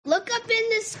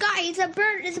the sky. It's a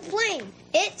bird. It's a plane.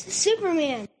 It's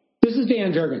Superman. This is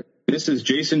Dan Jurgen. This is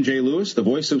Jason J. Lewis, the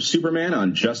voice of Superman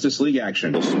on Justice League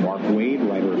Action. This is Mark Wade,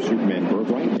 writer of Superman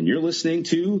Birthright. And you're listening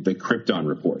to The Krypton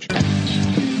Report.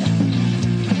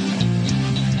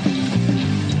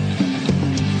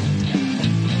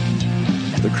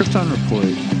 The Krypton Report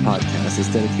podcast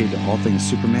is dedicated to all things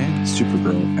Superman,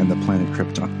 Supergirl, and the planet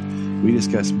Krypton. We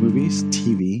discuss movies,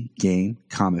 TV, game,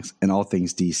 comics, and all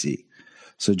things DC.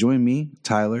 So join me,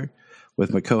 Tyler,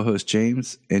 with my co-host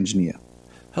James and Jania.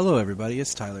 Hello, everybody.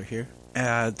 It's Tyler here.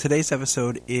 Today's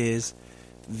episode is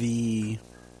the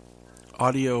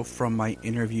audio from my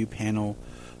interview panel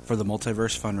for the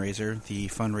Multiverse fundraiser. The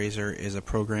fundraiser is a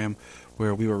program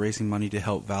where we were raising money to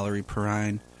help Valerie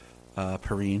Perrine, the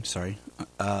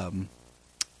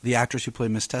actress who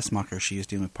played Miss Tessmacher. She is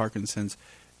dealing with Parkinson's,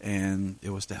 and it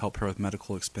was to help her with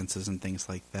medical expenses and things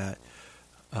like that.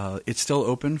 It's still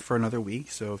open for another week,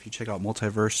 so if you check out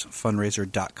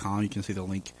multiversefundraiser.com, you can see the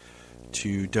link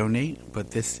to donate.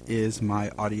 But this is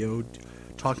my audio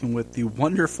talking with the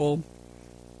wonderful,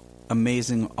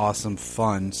 amazing, awesome,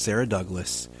 fun Sarah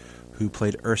Douglas, who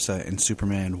played Ursa in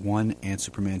Superman 1 and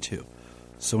Superman 2.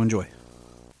 So enjoy.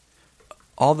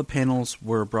 All the panels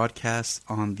were broadcast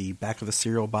on the Back of the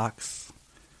Cereal Box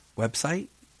website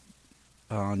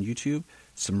on YouTube.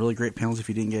 Some really great panels. If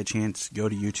you didn't get a chance, go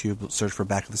to YouTube, search for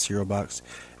Back of the Cereal Box,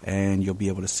 and you'll be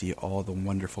able to see all the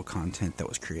wonderful content that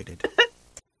was created.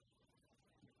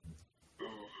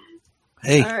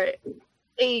 Hey. All right.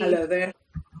 Hey. Hello there.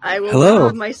 I will Hello.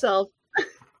 remove myself.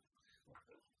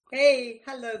 Hey,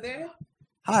 hello there.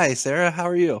 Hi, Sarah. How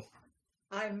are you?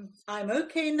 I'm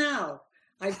okay now.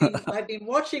 I've been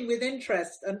watching with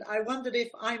interest, and I wondered if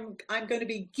I'm going to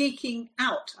be geeking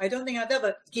out. I don't think I've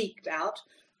ever geeked out,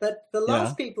 but the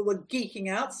last people were geeking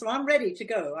out, so I'm ready to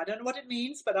go. I don't know what it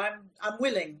means, but I'm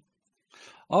willing.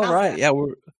 All How's right. that? Yeah,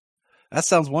 that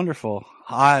sounds wonderful.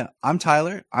 Hi, I'm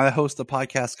Tyler. I host a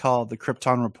podcast called The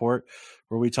Krypton Report,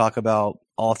 where we talk about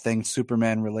all things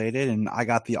Superman related, and I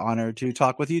got the honor to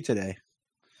talk with you today.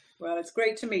 Well, it's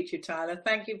great to meet you, Tyler.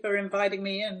 Thank you for inviting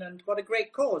me in, and what a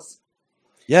great cause.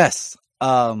 Yes.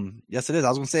 Yes, it is. I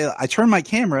was going to say, I turned my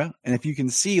camera, and if you can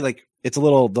see, like, it's a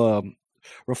little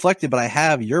reflected, but I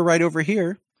have, you're right over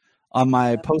here on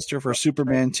my poster for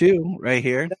Superman 2 right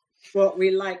here. That's what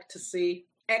we like to see.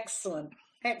 Excellent.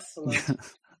 Excellent.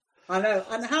 I know.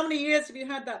 And how many years have you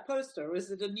had that poster, or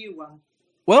is it a new one?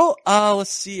 Well,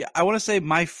 let's see. I want to say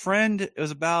my friend, it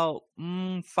was about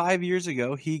 5 years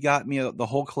ago, he got me the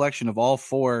whole collection of all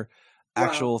 4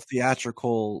 actual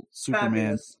theatrical Superman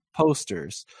Fabulous.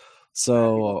 Posters.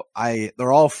 So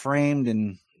they're all framed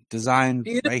and designed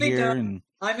Beautifully right here, done. and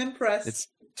I'm impressed. it's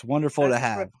wonderful to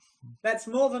have. That's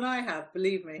more than I have,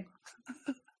 believe me.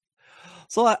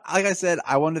 So, like I said,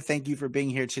 I wanted to thank you for being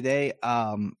here today.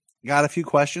 Got a few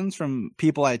questions from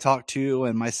people I talked to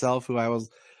and myself who I was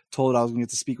told I was going to get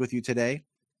to speak with you today.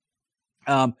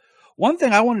 One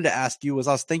thing I wanted to ask you was,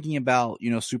 I was thinking about,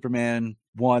 Superman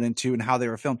 1 and 2 and how they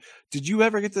were filmed. Did you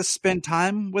ever get to spend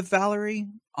time with Valerie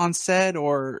on set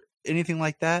or anything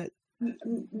like that?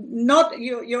 Not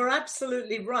you're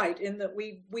absolutely right in that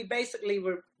we basically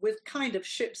were with kind of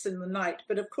ships in the night,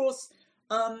 but of course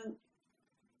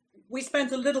we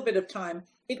spent a little bit of time.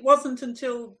 It wasn't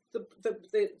until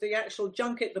the actual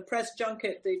junket, the press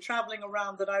junket, the traveling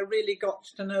around, that I really got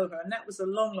to know her, and that was a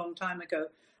long, long time ago.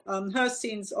 Her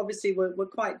scenes obviously were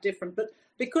quite different, but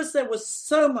because there was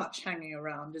so much hanging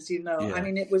around, as you know, Yeah. I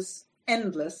mean, it was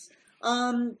endless.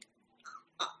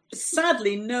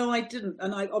 Sadly, no, I didn't,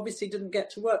 and I obviously didn't get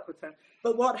to work with her.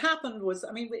 But what happened was,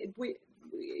 I mean,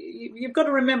 you've got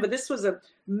to remember, this was a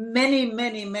many,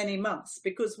 many, many months,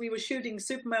 because we were shooting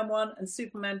Superman 1 and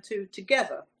Superman 2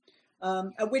 together,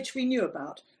 which we knew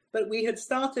about. But we had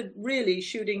started really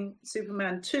shooting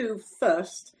Superman 2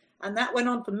 first, and that went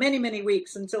on for many, many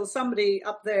weeks until somebody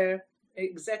up there,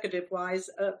 executive-wise,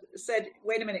 said,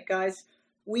 wait a minute, guys,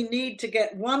 we need to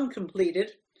get 1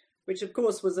 completed, which of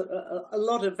course was a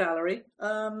lot of Valerie,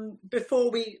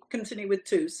 before we continue with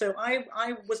 2. So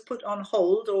I was put on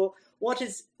hold, or what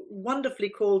is wonderfully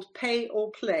called pay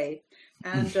or play.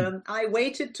 And I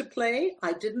waited to play.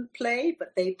 I didn't play,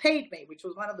 but they paid me, which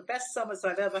was one of the best summers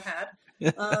I've ever had.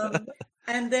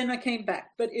 And then I came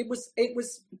back. But it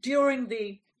was during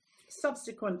the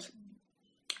subsequent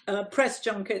press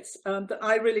junkets that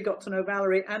I really got to know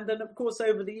Valerie. And then, of course,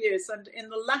 over the years, and in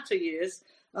the latter years,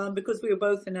 because we were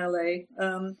both in LA,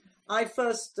 I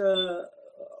first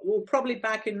well, probably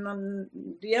back in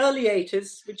the early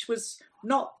 80s, which was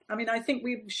not, I mean, I think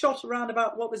we shot around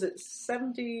about, what was it,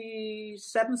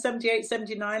 77, 78,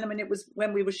 79. I mean, it was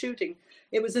when we were shooting.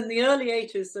 It was in the early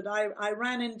 80s that I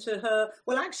ran into her.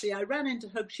 Well, actually, I ran into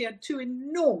her. She had 2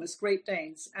 enormous Great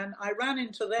Danes, and I ran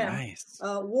into them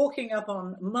walking up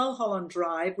on Mulholland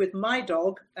Drive with my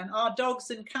dog, and our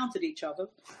dogs encountered each other.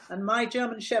 And my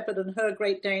German Shepherd and her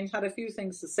Great Danes had a few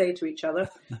things to say to each other.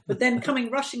 But then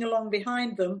coming rushing along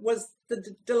behind them was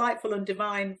the delightful and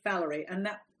divine Valerie, and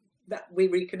that we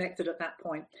reconnected at that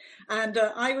point. And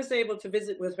I was able to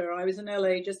visit with her. I was in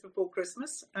LA just before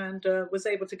Christmas, and was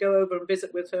able to go over and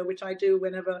visit with her, which I do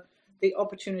whenever the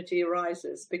opportunity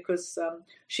arises, because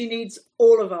she needs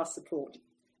all of our support.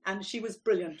 And she was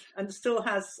brilliant, and still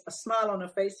has a smile on her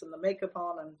face and the makeup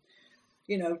on, and,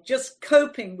 you know, just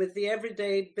coping with the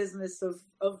everyday business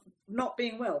of not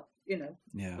being well, you know.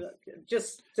 Yeah.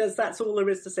 Just that's all there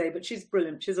is to say. But she's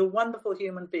brilliant. She's a wonderful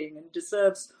human being and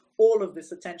deserves all of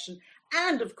this attention.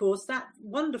 And of course, that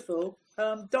wonderful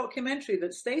documentary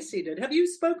that Stacey did. Have you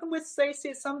spoken with Stacey?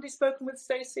 Has somebody spoken with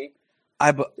Stacey?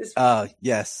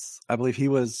 Yes, I believe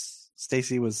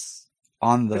Stacey was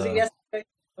on the. Was it yesterday?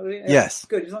 Oh, yeah. Yes.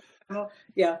 Good.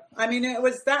 Yeah. I mean,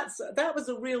 that was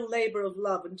a real labor of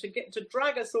love, and to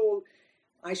drag us all.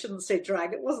 I shouldn't say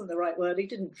drag. It wasn't the right word. He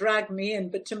didn't drag me in,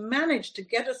 but to manage to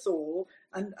get us all,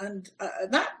 and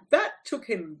that took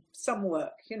him some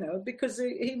work, you know, because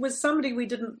he was somebody we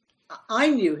didn't. I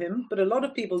knew him, but a lot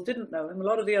of people didn't know him. A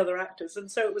lot of the other actors,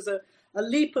 and so it was a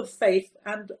leap of faith,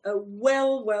 and a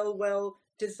well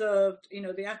deserved, you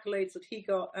know, the accolades that he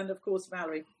got, and of course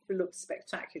Valerie, who looked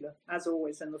spectacular as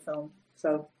always in the film.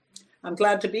 So I'm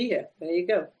glad to be here. There you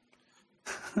go.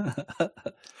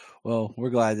 Well, we're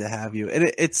glad to have you.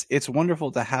 And it's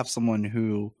wonderful to have someone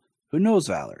who knows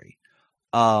Valerie.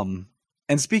 And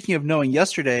speaking of knowing,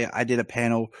 yesterday I did a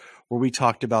panel where we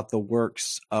talked about the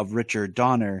works of Richard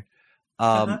Donner.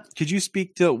 Could you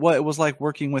speak to what it was like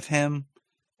working with him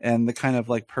and the kind of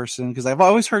like person? Because I've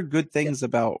always heard good things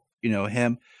about, you know,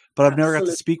 him, but I've never got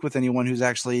to speak with anyone who's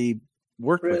actually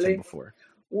worked with him before.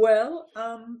 Well,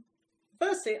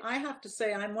 firstly, I have to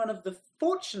say I'm one of the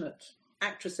fortunate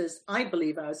actresses. I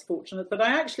believe I was fortunate that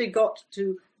I actually got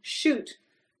to shoot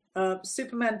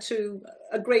Superman 2,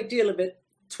 a great deal of it,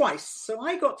 twice. So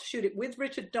I got to shoot it with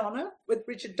Richard Donner,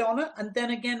 and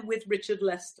then again with Richard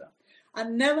Lester.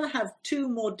 And never have 2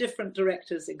 more different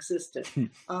directors existed.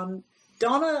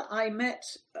 Donner, I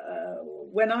met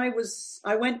when I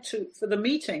went for the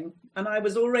meeting, and I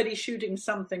was already shooting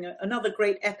something, another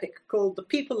great epic called The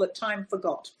People That Time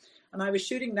Forgot. And I was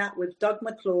shooting that with Doug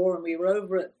McClure, and we were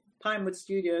over at Pinewood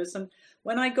Studios. And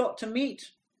when I got to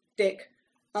meet Dick,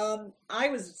 I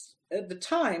was at the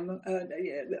time,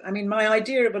 I mean, my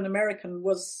idea of an American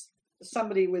was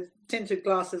somebody with tinted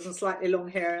glasses and slightly long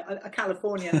hair, a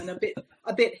Californian, and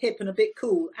a bit hip and a bit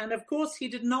cool. And of course, he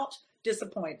did not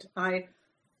disappoint. I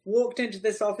walked into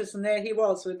this office, and there he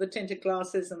was with the tinted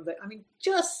glasses, and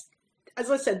just as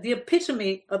I said, the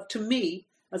epitome of, to me,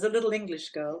 as a little English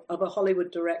girl, of a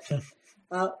Hollywood director.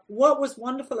 What was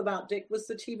wonderful about Dick was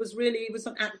that he was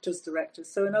an actor's director.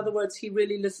 So in other words, he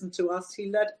really listened to us.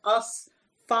 He let us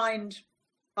find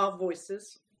our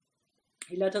voices.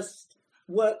 He let us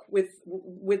work with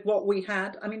what we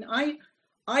had. I mean,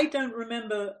 I don't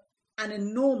remember an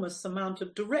enormous amount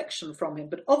of direction from him,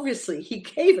 but obviously he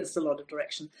gave us a lot of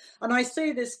direction. And I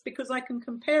say this because I can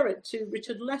compare it to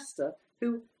Richard Lester,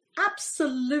 who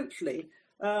absolutely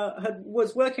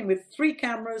was working with 3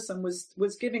 cameras and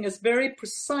was giving us very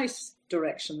precise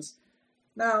directions.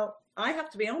 Now, I have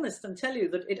to be honest and tell you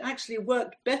that it actually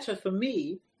worked better for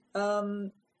me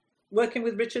working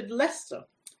with Richard Lester,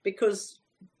 because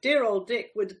dear old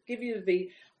Dick would give you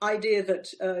the idea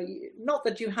that, not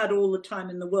that you had all the time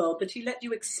in the world, but he let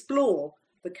you explore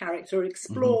the character,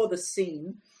 explore the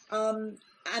scene. And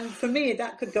for me,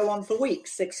 that could go on for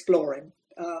weeks, exploring,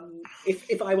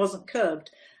 if I wasn't curbed.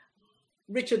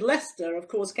 Richard Lester, of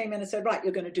course, came in and said, right,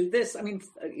 you're going to do this. I mean,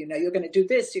 you're going to do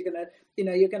this. You're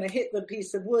going to hit the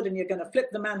piece of wood, and you're going to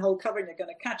flip the manhole cover, and you're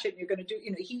going to catch it, and you're going to do,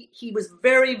 he was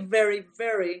very, very,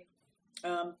 very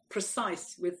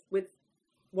precise with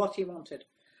what he wanted.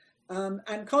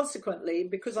 And consequently,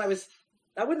 because I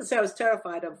wouldn't say I was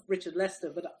terrified of Richard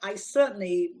Lester, but I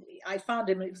found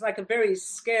him, it was like a very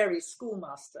scary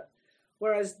schoolmaster.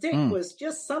 Whereas Dick was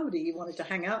just somebody you wanted to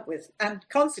hang out with. And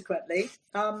consequently,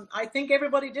 I think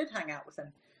everybody did hang out with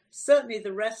him. Certainly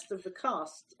the rest of the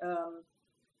cast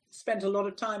spent a lot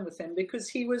of time with him,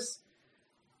 because we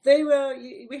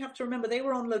have to remember, they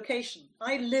were on location.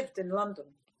 I lived in London.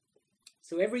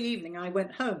 So every evening I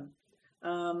went home.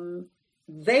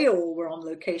 they all were on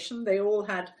location. They all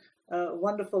had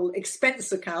wonderful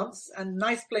expense accounts and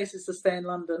nice places to stay in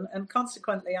London. And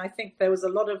consequently, I think there was a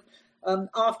lot of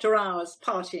after hours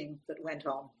partying that went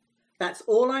on. That's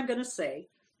all I'm going to say.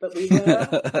 But we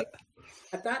were,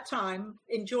 at that time,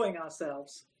 enjoying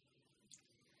ourselves.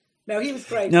 No, he was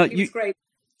great. No, he was great.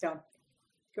 Yeah.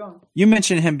 Go on. You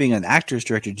mentioned him being an actor's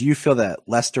director. Do you feel that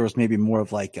Lester was maybe more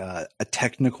of like a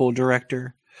technical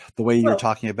director? The way you were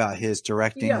talking about his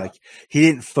directing, like he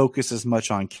didn't focus as much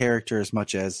on character as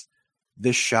much as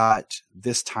this shot,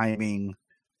 this timing.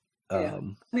 I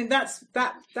mean,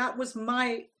 that was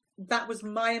my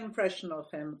impression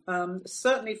of him.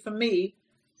 Certainly for me,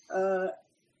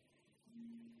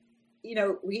 you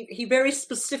know, he very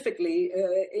specifically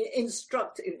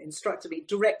instructed me,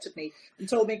 directed me, and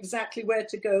told me exactly where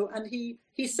to go. And he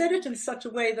said it in such a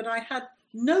way that I had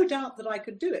no doubt that I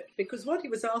could do it, because what he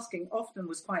was asking often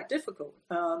was quite difficult.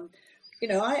 You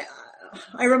know,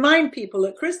 I remind people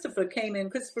that Christopher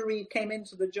Reeve came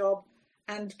into the job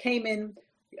and came in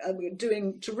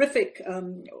doing terrific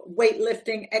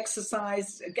weightlifting,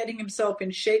 exercise, getting himself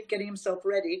in shape, getting himself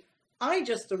ready. I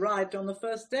just arrived on the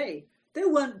first day. There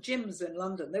weren't gyms in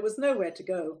London. There was nowhere to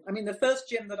go. I mean, the first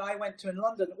gym that I went to in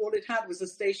London, all it had was a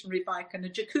stationary bike and a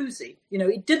jacuzzi. You know,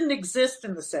 it didn't exist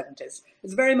in the 70s.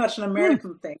 It's very much an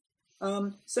American thing.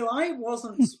 So I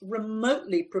wasn't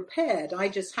remotely prepared. I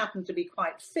just happened to be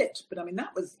quite fit. But I mean,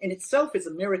 that was in itself is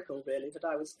a miracle, really, that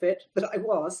I was fit, but I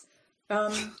was.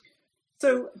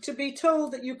 So to be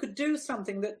told that you could do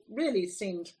something that really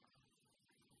seemed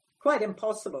quite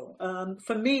impossible,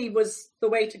 for me was the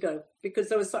way to go, because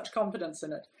there was such confidence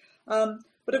in it.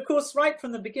 But of course, right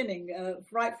from the beginning,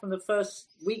 right from the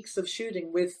first weeks of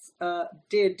shooting with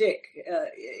Dear Dick,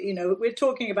 you know, we're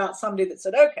talking about somebody that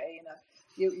said, okay, you know,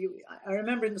 I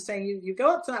remember him saying, you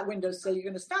go up to that windowsill, you're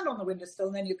going to stand on the windowsill,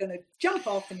 and then you're going to jump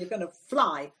off and you're going to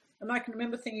fly. And I can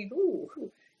remember thinking,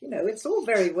 ooh, you know, it's all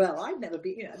very well. I've never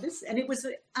been, you know, this, and it was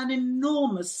an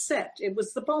enormous set. It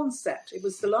was the Bond set. It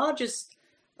was the largest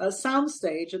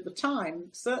soundstage at the time,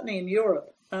 certainly in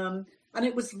Europe, and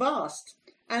it was vast.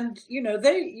 And you know,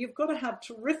 you've got to have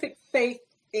terrific faith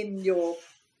in your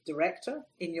director,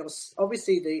 in your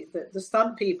obviously the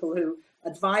stunt people who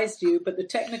advised you, but the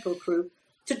technical crew,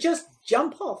 to just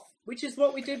jump off, which is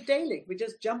what we did daily. We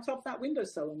just jumped off that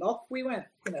windowsill and off we went,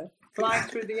 you know, flying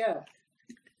through the air.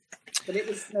 But it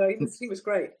was he was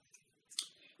great.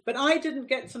 But I didn't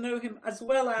get to know him as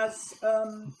well as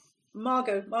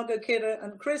Margot Kidder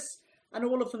and Chris, and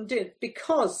all of them did,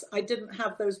 because I didn't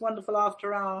have those wonderful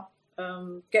after-hour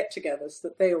get-togethers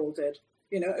that they all did.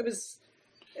 You know, it was,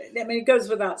 I mean, it goes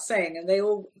without saying, and they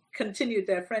all continued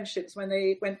their friendships when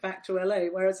they went back to LA,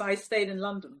 whereas I stayed in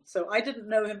London. So I didn't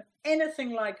know him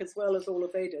anything like as well as all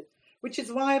of they did, which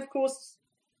is why, of course,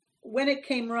 when it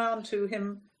came around to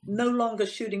him no longer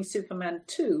shooting Superman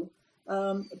 2,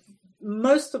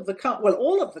 most of the cast, well,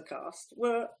 all of the cast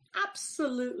were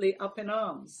absolutely up in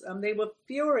arms, and they were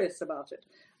furious about it,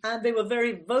 and they were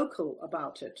very vocal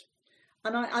about it.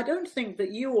 And I don't think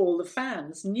that you all, the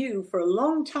fans, knew for a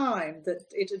long time that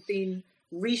it had been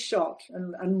reshot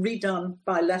and redone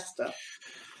by Lester.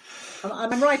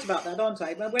 I'm right about that, aren't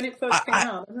I? When it first came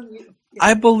out.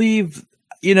 I believe,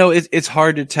 you know, it's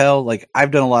hard to tell. Like,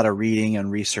 I've done a lot of reading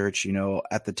and research, you know,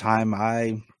 at the time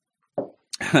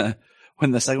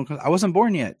when the second comes, I wasn't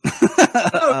born yet.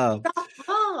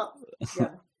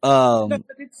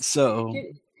 So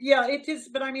yeah, it is.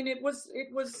 But I mean, it was.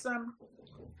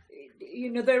 You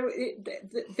know,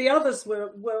 the others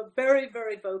were very,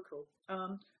 very vocal,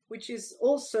 which is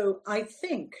also, I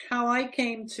think, how I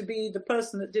came to be the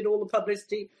person that did all the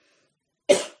publicity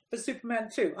for Superman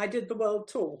 2. I did the world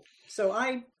tour, so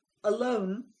I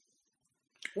alone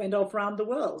went off around the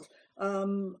world. I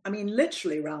mean,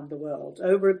 literally around the world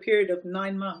over a period of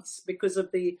 9 months, because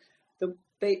of they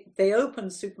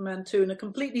opened Superman 2 in a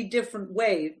completely different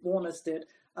way. Warner's did.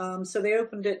 So they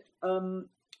opened it.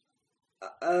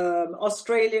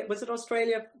 Australia, was it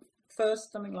Australia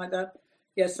first, something like that?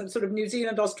 Yes, some sort of New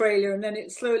Zealand, Australia, and then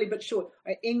it slowly but sure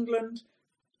England.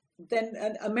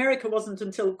 Then America wasn't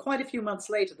until quite a few months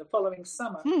later, the following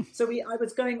summer. So I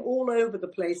was going all over the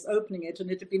place opening it,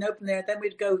 and it had been open there. Then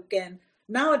we'd go again.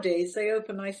 Nowadays they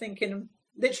open, I think, in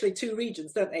literally 2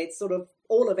 regions, don't they? It's sort of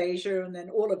all of Asia and then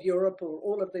all of Europe or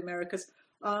all of the Americas.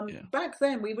 Back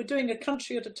then we were doing a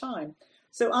country at a time.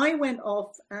 So I went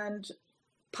off, and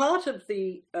part of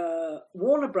the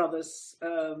Warner Brothers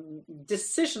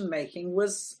decision making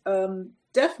was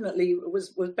definitely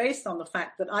was based on the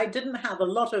fact that I didn't have a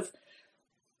lot of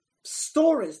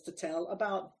stories to tell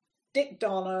about Dick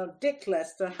Donner, Dick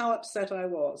Lester, how upset I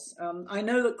was. I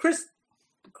know that Chris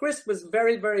Chris was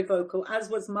very, very vocal, as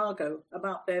was Margot,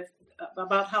 about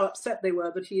how upset they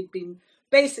were that he had been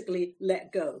basically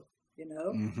let go. You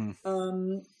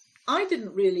know, I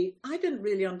didn't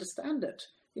really understand it.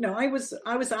 You know, I was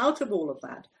out of all of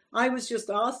that. I was just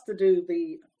asked to do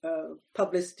the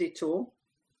publicity tour.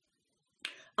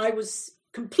 I was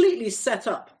completely set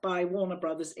up by Warner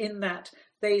Brothers in that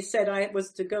they said I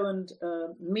was to go and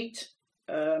meet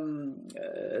a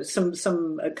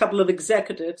couple of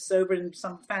executives over in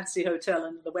some fancy hotel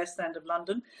in the West End of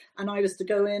London, and I was to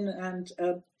go in and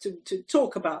to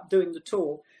talk about doing the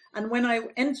tour. And when I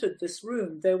entered this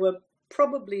room, there were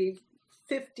probably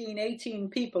 15, 18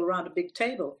 people around a big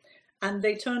table, and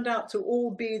they turned out to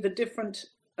all be the different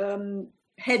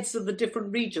heads of the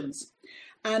different regions.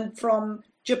 And from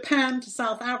Japan to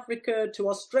South Africa to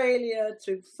Australia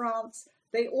to France,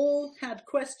 they all had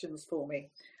questions for me.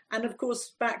 And of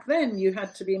course, back then you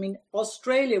had to be, I mean,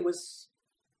 Australia was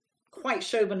quite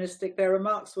chauvinistic. Their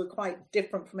remarks were quite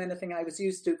different from anything I was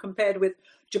used to, compared with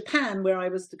Japan, where I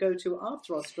was to go to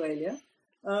after Australia,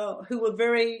 who were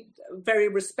very, very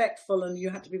respectful, and you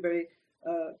had to be very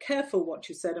careful what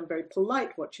you said and very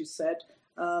polite what you said.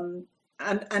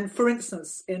 And for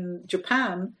instance, in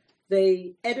Japan,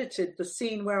 they edited the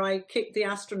scene where I kicked the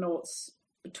astronauts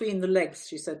between the legs,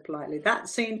 she said politely. That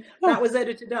scene, that was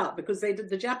edited out because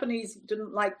the Japanese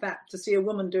didn't like that, to see a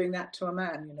woman doing that to a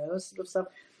man, you know, sort of stuff.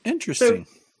 Interesting.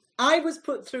 So I was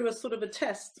put through a sort of a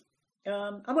test.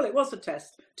 Well, it was a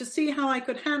test to see how I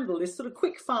could handle this sort of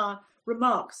quick fire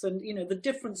remarks and, you know, the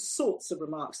different sorts of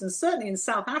remarks. And certainly in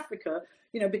South Africa,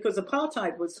 you know, because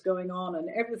apartheid was going on and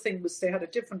everything was, they had a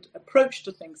different approach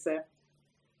to things there.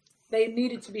 They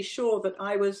needed to be sure that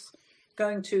I was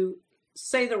going to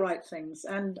say the right things,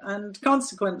 and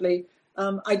consequently,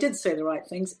 I did say the right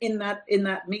things in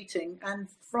that meeting. And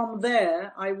from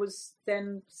there, I was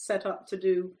then set up to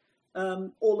do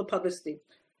all the publicity.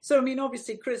 So, I mean,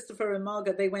 obviously, Christopher and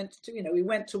Margaret, they went to, you know, we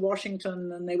went to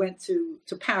Washington and they went to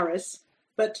Paris,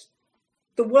 but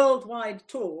the worldwide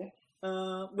tour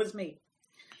was me.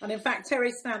 And in fact,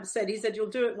 Terry Stamp said, he said, you'll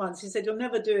do it once. He said, you'll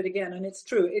never do it again. And it's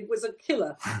true. It was a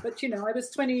killer. But, you know, I was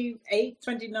 28,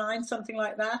 29, something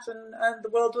like that. And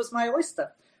the world was my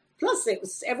oyster. Plus,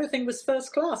 everything was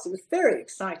first class. It was very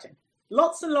exciting.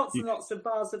 Lots and lots and lots of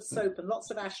bars of soap and lots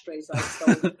of ashtrays I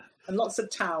sold and lots of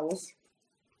towels.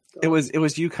 It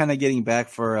was you kind of getting back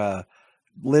for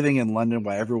living in London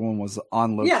while everyone was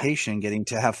on location, getting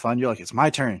to have fun. You're like, it's my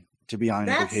turn to be on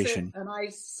location. And I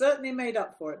certainly made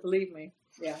up for it, believe me.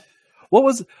 Yeah. What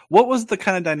was the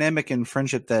kind of dynamic and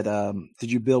friendship that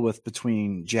did you build with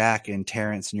between Jack and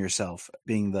Terrence and yourself,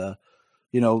 being the,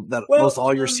 you know, that most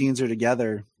all your scenes are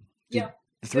together? The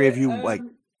three of you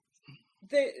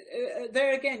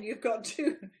there again, you've got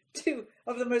two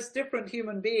of the most different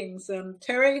human beings.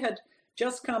 Terry had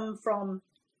just come from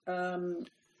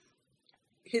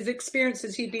his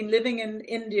experiences. He'd been living in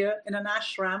India in an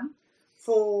ashram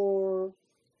for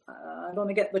I don't want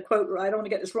to get the quote right. I don't want to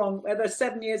get this wrong, whether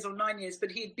 7 years or 9 years,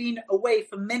 but he'd been away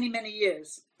for many, many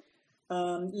years,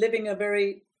 living a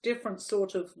very different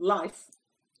sort of life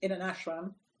in an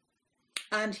ashram.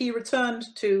 And he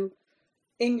returned to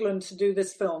England to do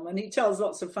this film. And he tells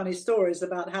lots of funny stories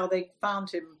about how they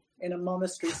found him in a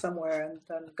monastery somewhere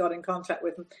and got in contact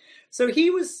with him. So he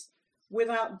was,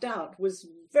 without doubt, was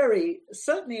very,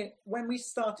 certainly when we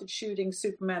started shooting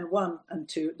Superman 1 and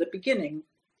 2 at the beginning,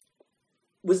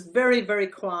 was very, very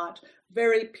quiet,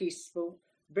 very peaceful,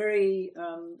 very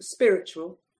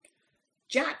spiritual.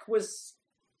 Jack was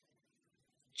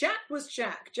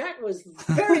Jack. Jack was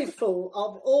very full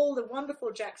of all the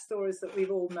wonderful Jack stories that we've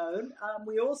all known.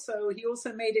 He also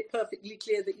made it perfectly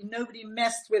clear that nobody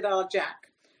messed with our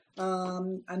Jack.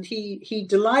 And he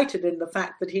delighted in the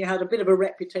fact that he had a bit of a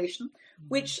reputation,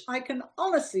 which I can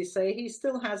honestly say he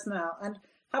still has now. And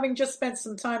having just spent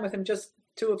some time with him just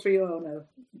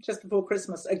just before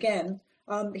Christmas again,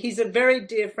 he's a very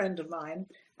dear friend of mine,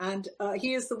 and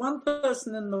he is the one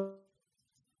person in the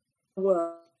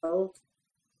world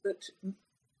that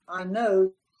I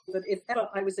know that if ever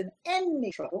I was in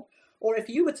any trouble, or if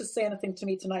you were to say anything to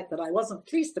me tonight that I wasn't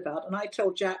pleased about, and I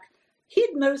told Jack,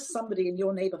 he'd know somebody in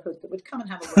your neighborhood that would come and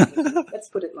have a word with you. Let's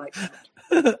put it like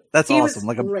that. That's he awesome.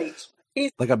 Was great.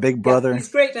 He's like a big brother. Yeah, he's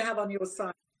great to have on your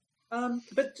side.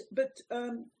 But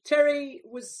Terry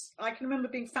was, I can remember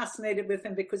being fascinated with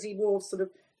him because he wore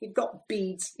he'd got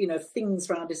beads, you know, things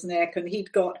around his neck, and he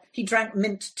drank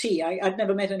mint tea. I'd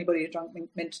never met anybody who drank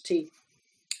mint tea.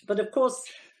 But of course,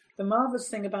 the marvelous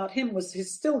thing about him was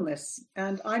his stillness.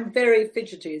 And I'm very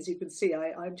fidgety, as you can see.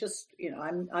 I'm just, you know,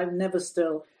 I'm never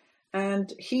still.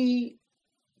 And he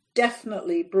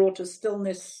definitely brought a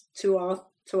stillness to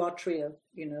to our trio.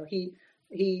 You know,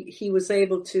 he was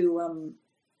able to.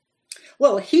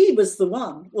 Well, he was the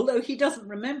one, although he doesn't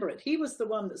remember it. He was the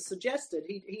one that suggested.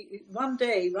 He one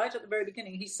day, right at the very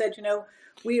beginning, he said, "You know,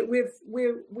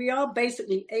 we are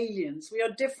basically aliens. We are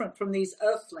different from these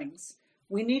Earthlings.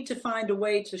 We need to find a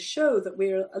way to show that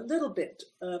we're a little bit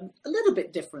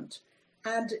different."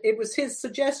 And it was his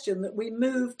suggestion that we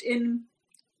moved in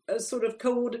a sort of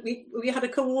we had a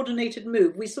coordinated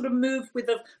move. We sort of moved with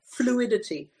a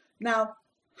fluidity. Now,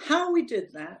 how we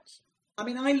did that, I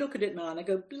mean, I look at it now and I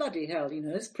go, bloody hell, you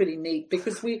know, it's pretty neat,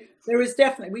 because we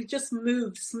just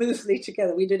moved smoothly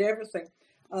together. We did everything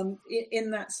in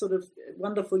that sort of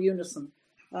wonderful unison.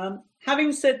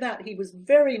 Having said that, he was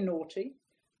very naughty.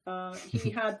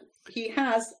 He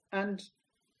has, and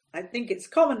I think it's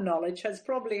common knowledge, has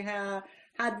probably had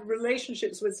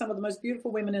relationships with some of the most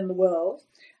beautiful women in the world.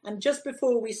 And just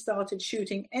before we started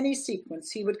shooting any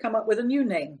sequence, he would come up with a new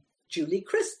name. Julie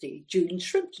Christie, June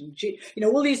Shrimpton, you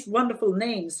know, all these wonderful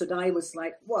names that I was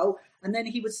like, whoa. And then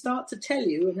he would start to tell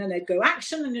you, and then they'd go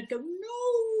action, and you'd go,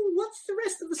 no, what's the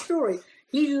rest of the story?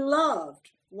 He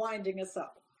loved winding us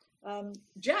up.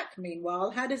 Jack,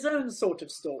 meanwhile, had his own sort of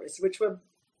stories, which were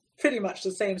pretty much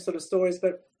the same sort of stories,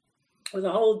 but with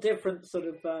a whole different sort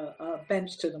of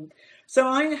bench to them. So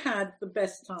I had the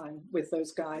best time with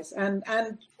those guys, and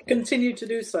continue to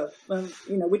do so,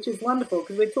 you know, which is wonderful,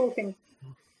 because we're talking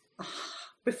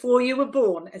before you were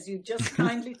born, as you just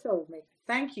kindly told me.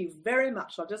 Thank you very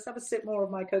much. I'll just have a sip more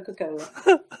of my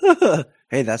Coca-Cola.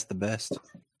 Hey, that's the best.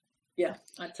 Yeah,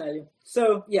 I tell you.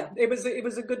 So yeah, it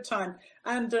was a good time.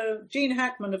 And Gene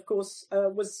Hackman, of course, I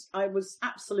was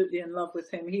absolutely in love with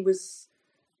him. He was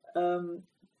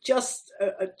just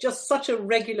such a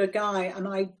regular guy, and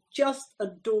I just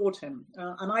adored him.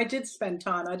 And I did spend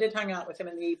time. I did hang out with him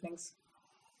in the evenings.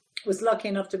 Was lucky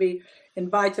enough to be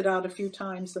invited out a few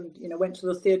times, and you know, went to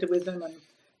the theatre with him and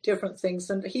different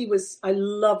things. And I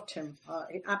loved him.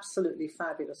 Absolutely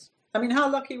fabulous. I mean, how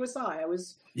lucky was I? I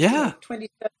was 27.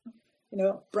 You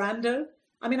know, Brando.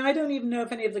 I mean, I don't even know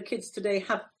if any of the kids today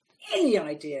have any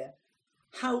idea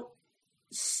how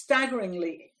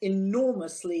staggeringly,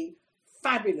 enormously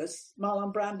fabulous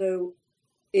Marlon Brando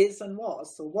is and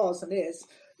was and is.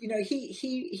 You know,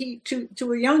 he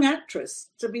to a young actress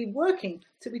to be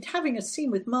having a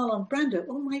scene with Marlon Brando.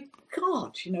 Oh my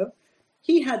God, you know,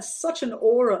 he had such an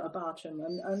aura about him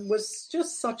and was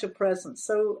just such a presence.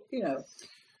 So, you know,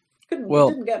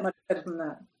 didn't get much better than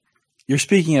that. You're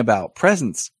speaking about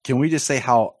presence. Can we just say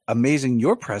how amazing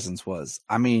your presence was?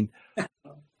 I mean,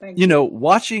 you know,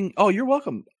 watching. Oh, you're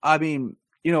welcome. I mean,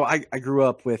 you know, I grew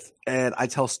up with, and I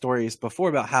tell stories before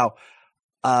about how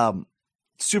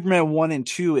Superman 1 and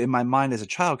 2 in my mind as a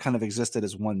child kind of existed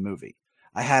as one movie.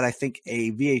 I had, I think,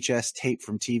 a VHS tape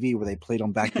from TV where they played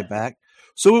them back to back.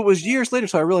 So it was years later,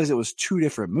 so I realized it was two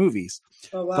different movies.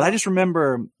 Oh, wow. But I just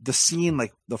remember the scene,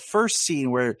 like the first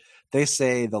scene where they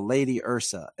say the Lady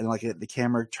Ursa, and like the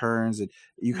camera turns and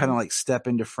you kind of like step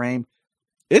into frame.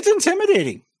 It's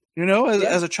intimidating, you know,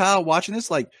 as a child watching this,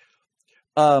 like,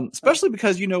 especially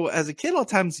because, you know, as a kid, a lot of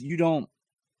times you don't,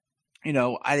 you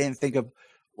know, I didn't think of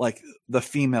like the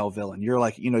female villain. You're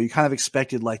like, you know, you kind of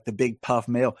expected like the big puff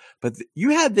male, but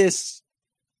you had this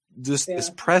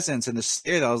presence and this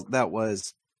that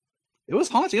was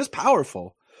haunting. It was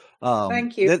powerful.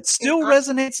 Thank you. That still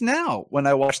resonates now. When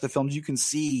I watch the films, you can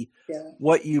see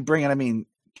what you bring. And I mean,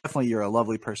 definitely you're a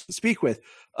lovely person to speak with.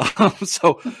 It just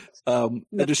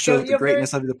shows the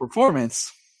greatness of the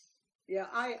performance. Yeah,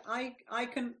 I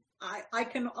can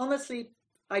honestly,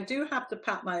 I do have to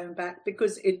pat my own back,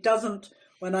 because it doesn't,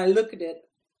 when I look at it,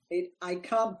 I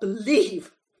can't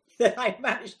believe that I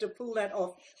managed to pull that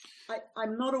off.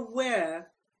 I'm not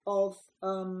aware of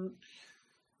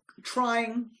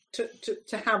trying to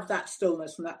have that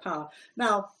stillness and that power.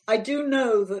 Now, I do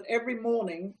know that every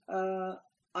morning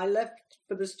I left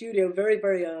for the studio very,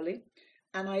 very early,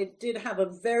 and I did have a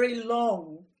very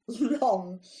long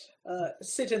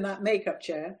sit in that makeup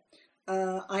chair.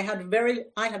 I had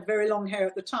very long hair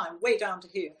at the time, way down to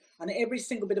here, and every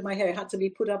single bit of my hair had to be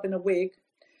put up in a wig,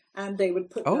 and they would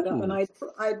put that up, and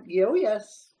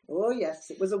oh yes,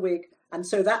 it was a wig, and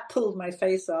so that pulled my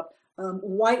face up.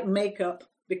 White makeup,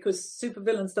 because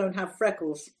supervillains don't have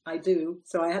freckles. I do,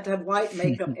 so I had to have white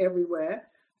makeup everywhere.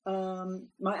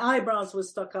 My eyebrows were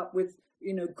stuck up with,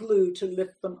 you know, glue to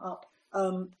lift them up.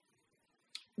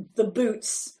 The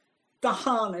boots, the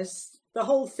harness, the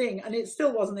whole thing, and it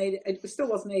still wasn't 8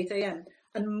 a.m.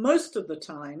 And most of the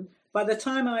time, by the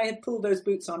time I had pulled those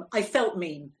boots on, I felt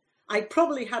mean. I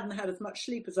probably hadn't had as much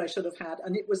sleep as I should have had,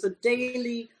 and it was a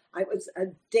daily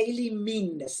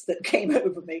meanness that came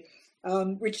over me,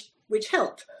 which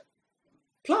helped.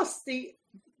 plus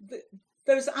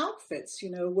those outfits,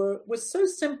 were so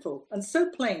simple and so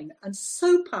plain and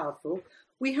so powerful.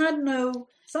 We had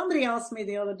somebody asked me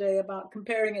the other day about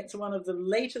comparing it to one of the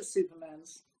latest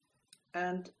Supermans,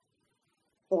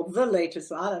 or the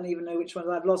latest, I don't even know which ones,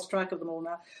 I've lost track of them all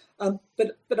now.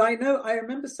 But I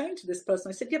remember saying to this person,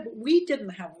 I said, yeah, but we didn't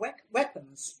have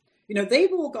weapons.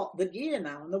 They've all got the gear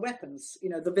now and the weapons,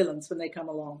 the villains when they come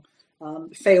along,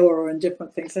 Feora and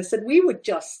different things. I said, we were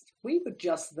just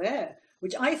there,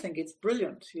 which I think is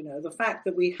brilliant. The fact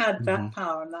that we had that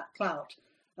power and that clout,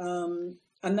 and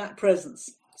that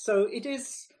presence. So it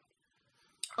is,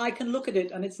 I can look at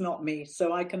it and it's not me.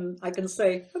 So I can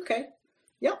say, okay,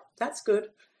 yep, that's good.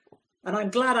 And I'm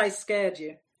glad I scared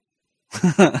you.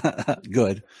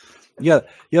 Good. Yeah,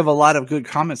 you have a lot of good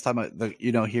comments talking about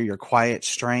here your quiet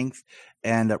strength,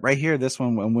 and right here this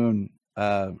one when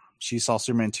she saw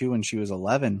Superman 2 when she was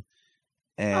 11,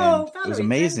 and Valerie, it was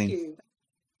amazing. Thank you.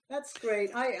 That's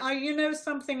great. I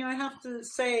something I have to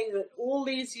say that all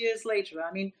these years later,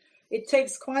 I mean, it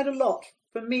takes quite a lot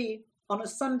for me on a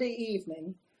Sunday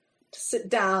evening to sit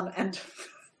down and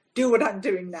do what I'm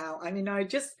doing now. I mean,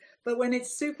 but when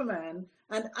it's Superman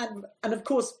and of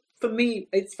course for me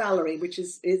it's Valerie, which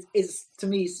is to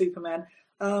me Superman.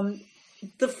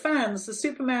 The fans, the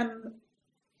Superman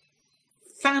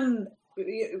fandom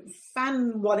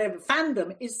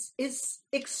is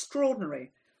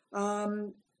extraordinary.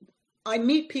 I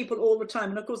meet people all the time,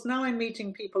 and of course now I'm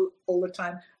meeting people all the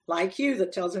time like you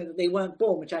that tells me that they weren't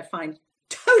born, which I find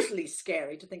totally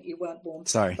scary to think you weren't born.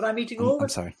 Sorry, but I'm meeting I'm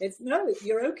sorry.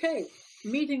 You're okay.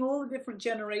 Meeting all the different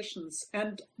generations,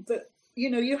 and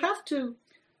you have to.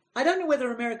 I don't know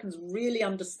whether Americans really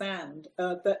understand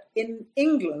that in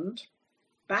England,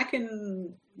 back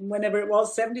in whenever it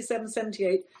was, 77,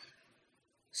 78,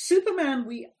 Superman.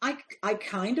 I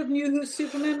kind of knew who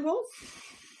Superman was.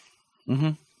 Mm-hmm.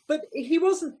 But he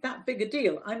wasn't that big a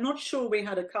deal. I'm not sure we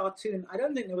had a cartoon. I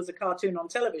don't think there was a cartoon on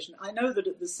television. I know that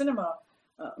at the cinema,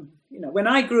 when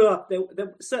I grew up,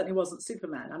 there certainly wasn't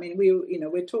Superman. I mean,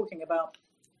 we're talking about,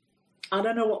 I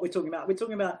don't know what we're talking about. We're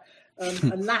talking about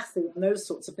a Lassie and those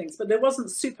sorts of things. But there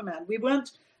wasn't Superman. We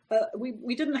weren't.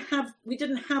 We didn't have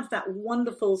that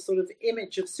wonderful sort of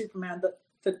image of Superman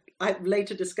that I've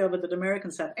later discovered that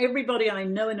Americans have. Everybody I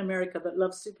know in America that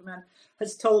loves Superman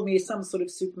has told me some sort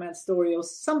of Superman story or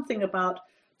something about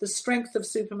the strength of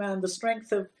Superman, the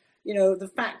strength of,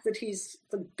 the fact that he's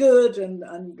the good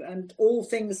and all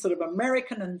things sort of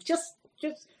American, and just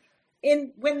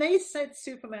when they said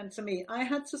Superman to me, I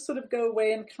had to sort of go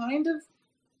away and kind of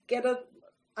get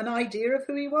an idea of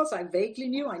who he was. I vaguely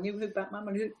knew. I knew who Batman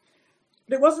was.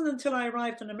 But it wasn't until I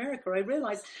arrived in America I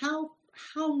realized how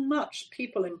much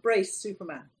people embrace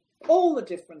Superman, all the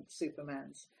different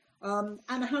Supermans,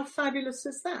 and how fabulous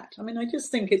is that? I mean, I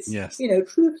just think it's,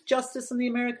 truth, justice, and the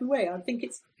American way. I think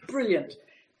it's brilliant.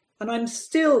 And I'm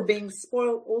still being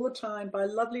spoiled all the time by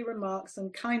lovely remarks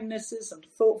and kindnesses and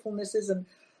thoughtfulnesses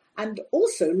and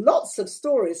also lots of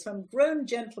stories from grown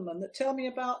gentlemen that tell me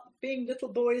about being little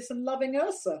boys and loving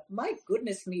Ursa. My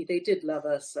goodness me, they did love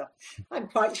Ursa. I'm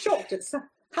quite shocked at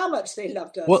how much they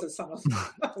loved Ursa. Well, some of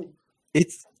them.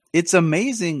 It's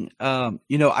amazing.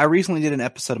 I recently did an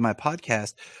episode of my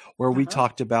podcast where we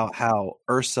talked about how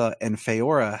Ursa and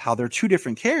Feora, how they're two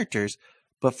different characters,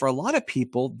 but for a lot of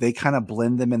people, they kind of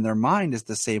blend them in their mind as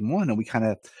the same one. And we kind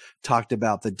of talked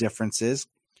about the differences,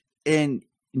 and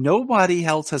nobody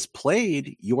else has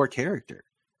played your character.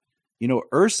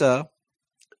 Ursa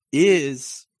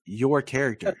is your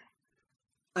character.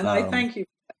 And I thank you.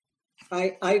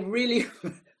 I really,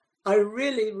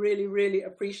 really, really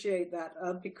appreciate that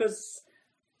because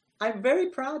I'm very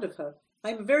proud of her.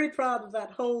 I'm very proud of that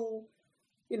whole,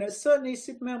 certainly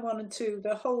Superman 1 and 2,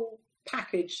 the whole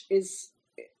package is,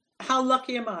 how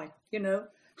lucky am I,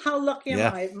 How lucky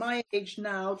am I at my age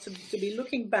now to be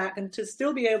looking back and to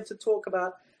still be able to talk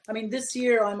about, I mean, this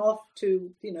year I'm off to,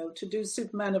 to do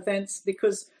Superman events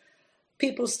because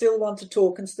people still want to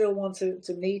talk and still want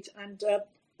to meet. And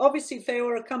obviously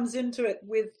Feora comes into it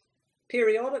with,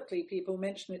 periodically people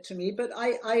mention it to me, but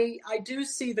I do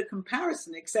see the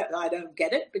comparison, except I don't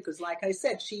get it because, like I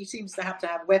said, she seems to have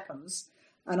weapons.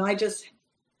 And I just,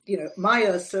 my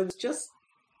Ursa was just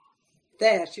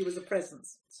there. She was a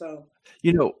presence. So,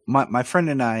 my friend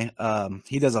and I,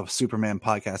 he does a Superman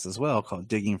podcast as well called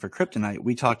Digging for Kryptonite.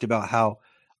 We talked about how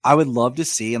I would love to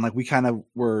see, and like we kind of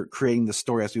were creating the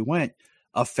story as we went,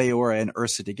 of Feora and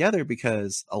Ursa together,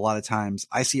 because a lot of times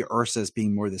I see Ursa as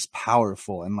being more this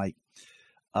powerful, and like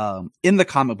in the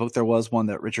comic book there was one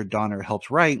that Richard Donner helped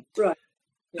write. Right.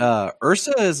 Yeah.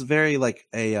 Ursa is very like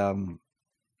a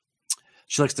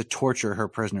she likes to torture her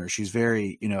prisoners. She's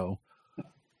very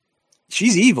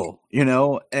she's evil, and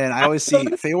I always see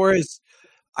Feora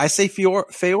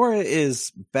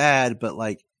is bad, but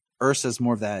like Ursa's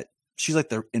more of that. She's like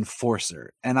the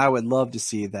enforcer, and I would love to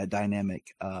see that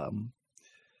dynamic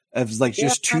of like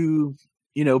just two,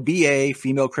 BA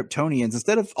female Kryptonians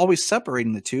instead of always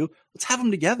separating the two. Let's have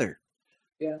them together.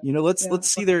 Yeah,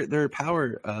 let's see their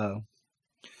power.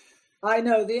 I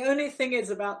know. The only thing is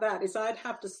about that is I'd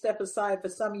have to step aside for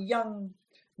some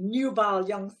nubile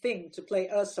young thing to play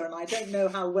Ursa, and I don't know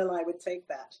how well I would take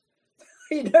that.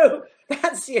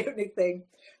 That's the only thing.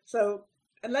 So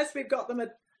unless we've got them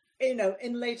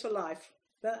in later life,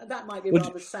 that might be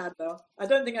rather sad though. I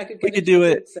don't think I could. We could do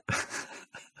it.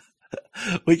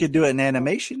 We could do it in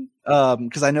animation,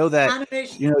 because I know that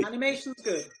animation's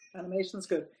good. Animation's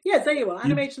good. Yes, there you are.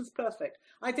 Animation's perfect.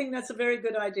 I think that's a very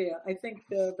good idea. I think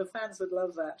the fans would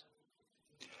love that.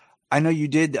 I know you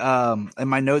did. In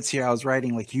my notes here, I was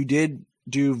writing like you did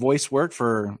do voice work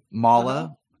for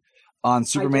Mala on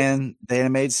Superman the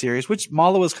animated series, which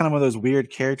Mala was kind of one of those weird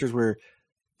characters where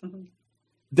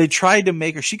they tried to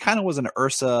make her. She kind of was an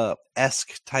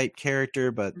Ursa-esque type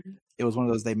character, but it was one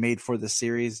of those they made for the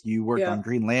series. You worked on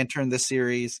Green Lantern this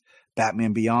series,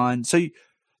 Batman Beyond, so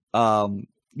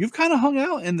you've kind of hung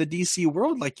out in the DC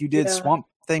world, like you did Swamp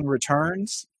Thing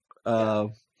Returns. I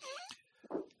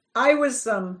was.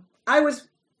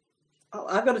 Oh,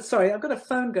 I've got a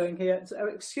phone going here. So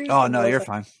excuse me. Oh no, you're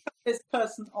fine. This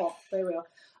person off. There we are.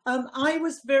 I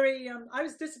was very. I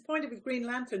was disappointed with Green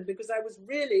Lantern because I was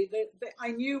really.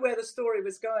 I knew where the story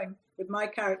was going with my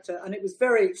character, and it was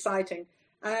very exciting.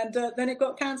 And then it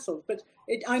got cancelled. But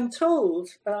I'm told,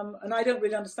 and I don't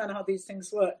really understand how these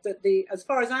things work, that as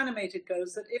far as animated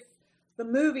goes, that if the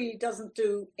movie doesn't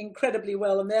do incredibly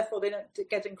well and therefore they don't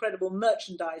get incredible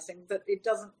merchandising, that it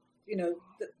doesn't,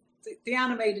 the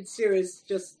animated series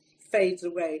just fades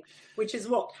away, which is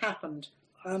what happened.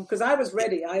 Because I was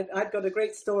ready. I'd got a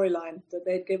great storyline that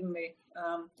they'd given me.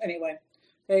 Anyway.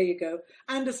 There you go.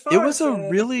 And as far it was a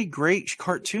really great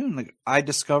cartoon. Like I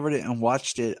discovered it and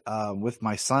watched it with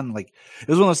my son. Like it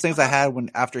was one of those things I had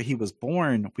after he was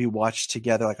born. We watched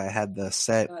together. Like I had the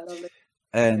set,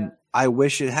 and I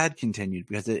wish it had continued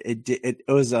because it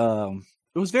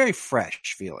was very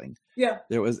fresh feeling. Yeah,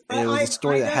 it was a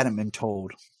story that hadn't been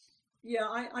told. Yeah,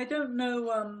 I don't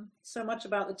know so much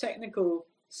about the technical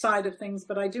side of things,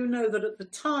 but I do know that at the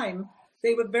time.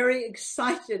 They were very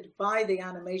excited by the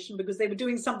animation because they were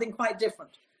doing something quite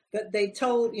different that they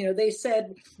told, they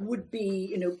said would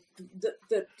be,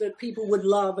 that people would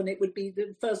love, and it would be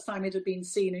the first time it had been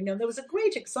seen. And, there was a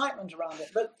great excitement around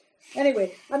it. But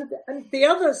anyway, and the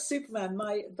other Superman,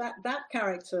 that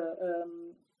character,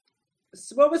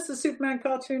 what was the Superman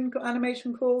cartoon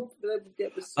animation called? The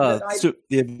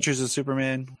Adventures of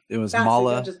Superman. It was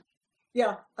Mala.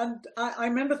 Yeah, and I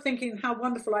remember thinking how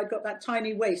wonderful I'd got that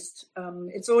tiny waist.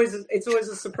 It's always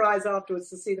a surprise afterwards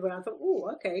to see the way I thought,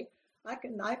 oh, okay, I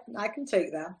can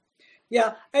take that.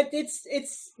 Yeah,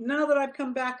 it's now that I've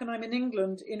come back and I'm in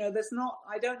England,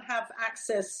 I don't have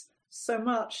access so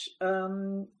much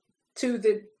to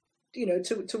the,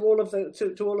 to all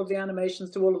of the animations,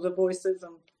 to all of the voices,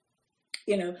 and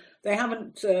they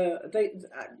haven't.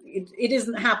 It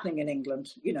isn't happening in England,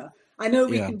 I know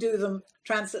we can do them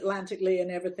transatlantically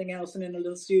and everything else and in a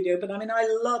little studio, but I mean, I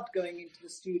loved going into the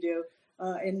studio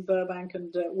in Burbank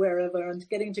and wherever and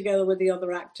getting together with the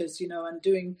other actors, and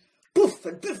doing boof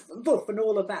and boof and boof and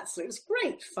all of that. So it was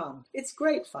great fun. It's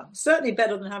great fun. Certainly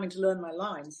better than having to learn my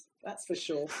lines. That's for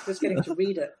sure. Just getting to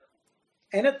read it.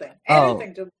 Anything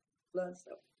to learn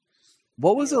stuff.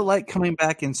 What was it like coming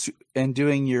back and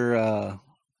doing your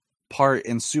part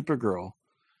in Supergirl?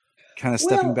 Kind of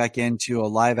stepping back into a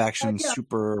live action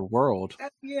super world.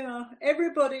 Yeah,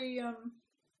 everybody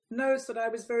knows that I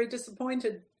was very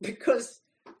disappointed because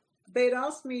they'd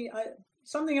asked me,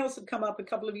 something else had come up a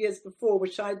couple of years before,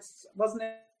 which I wasn't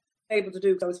able to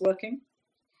do because I was working.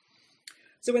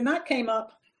 So when that came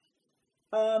up,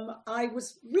 I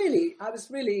was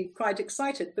really quite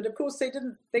excited. But of course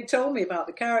they told me about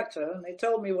the character and they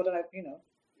told me what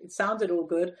it sounded all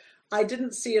good. I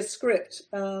didn't see a script.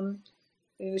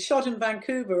 It was shot in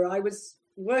Vancouver. I was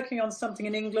working on something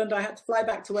in England. I had to fly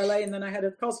back to LA and then I had a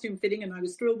costume fitting and I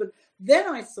was thrilled. But then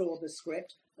I saw the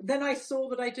script. Then I saw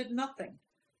that I did nothing,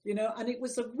 and it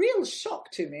was a real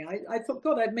shock to me. I thought,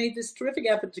 God, I've made this terrific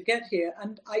effort to get here.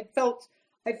 And I felt,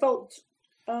 I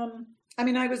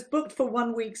was booked for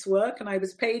 1 week's work and I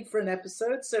was paid for an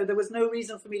episode. So there was no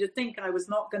reason for me to think I was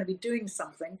not going to be doing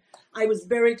something. I was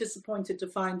very disappointed to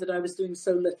find that I was doing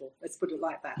so little. Let's put it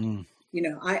like that.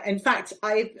 In fact,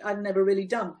 I've never really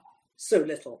done so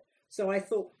little. So I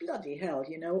thought, bloody hell,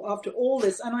 after all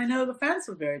this, and I know the fans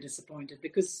were very disappointed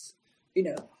because, you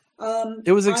know.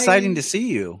 It was exciting to see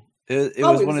you. It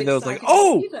was one of those like,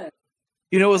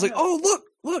 it was like, oh,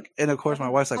 look. And of course my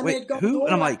wife's like, and wait, who?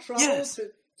 And I'm like, yes.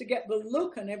 To get the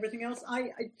look and everything else.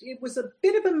 It was a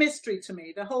bit of a mystery to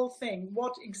me, the whole thing,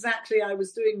 what exactly I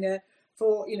was doing there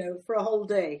for a whole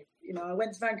day. I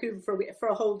went to Vancouver for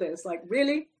a whole day. It's like,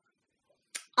 really?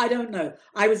 I don't know.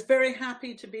 I was very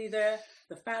happy to be there.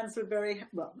 The fans were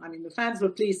the fans were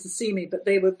pleased to see me, but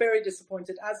they were very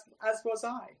disappointed, as was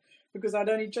I, because I'd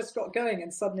only just got going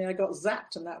and suddenly I got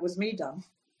zapped and that was me done.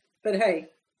 But hey,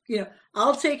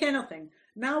 I'll take anything.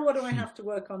 Now what do I have to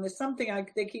work on? There's something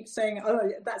they keep saying,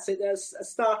 oh, that's it, there's a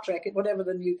Star Trek, whatever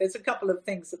there's a couple of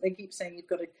things that they keep saying,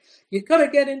 you've got to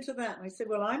get into that. And I said,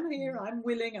 well, I'm here, I'm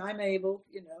willing, I'm able,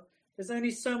 there's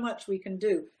only so much we can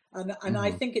do. And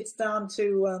I think it's down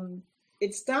to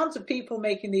people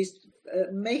making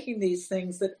these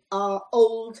things that are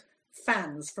old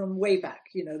fans from way back,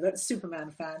 that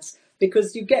Superman fans,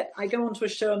 because I go onto a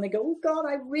show and they go, oh God,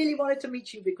 I really wanted to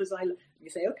meet you because you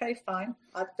say, okay, fine.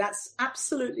 That's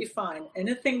absolutely fine.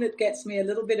 Anything that gets me a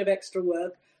little bit of extra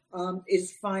work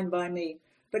is fine by me.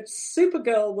 But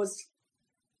Supergirl was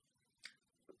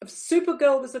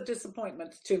a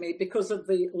disappointment to me because of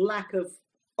the lack of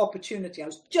opportunity. I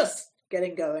was just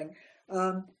getting going.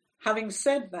 Having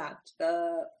said that,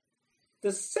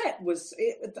 the set was,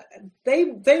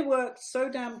 they worked so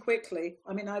damn quickly.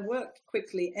 I mean, I worked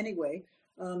quickly anyway,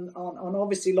 on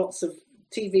obviously lots of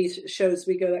TV shows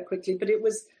we go that quickly, but it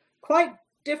was quite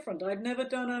different. I'd never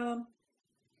done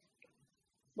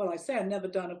I'd never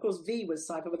done, of course, V was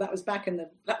sci-fi, but that was back in the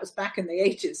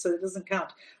 80s, so it doesn't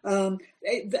count.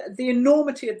 The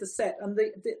enormity of the set and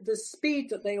the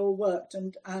speed that they all worked,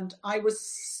 and I was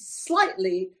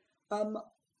slightly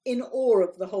in awe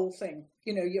of the whole thing.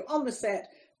 You're on the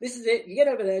set, this is it, you get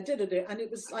over there, and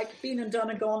it was like been and done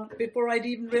and gone before I'd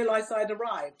even realized I'd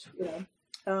arrived,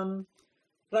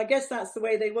 But I guess that's the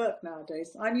way they work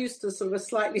nowadays. I'm used to sort of a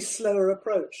slightly slower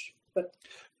approach, but,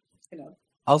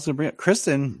 I was going to bring up,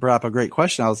 Kristen brought up a great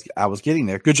question. I was getting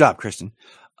there. Good job, Kristen.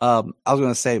 I was going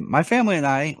to say, my family and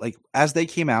I, as they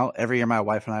came out, every year my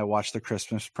wife and I watched the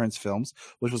Christmas Prince films,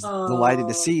 which was delighted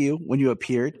to see you when you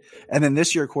appeared. And then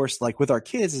this year, of course, with our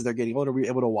kids, as they're getting older, we were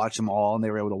able to watch them all, and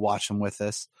they were able to watch them with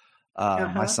us.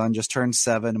 My son just turned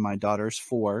 7, and my daughter's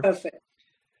 4. Perfect.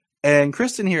 And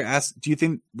Kristen here asked, do you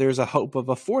think there's a hope of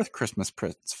a 4th Christmas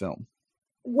Prince film?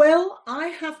 Well, I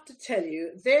have to tell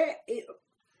you,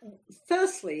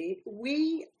 firstly,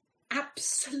 we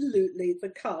absolutely, the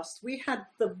cast, we had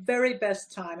the very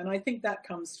best time, and I think that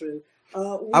comes through.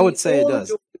 I would say it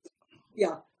does.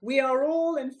 Yeah, we are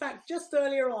all, in fact, just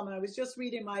earlier on, I was just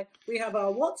reading we have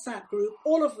our WhatsApp group,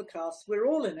 all of the cast, we're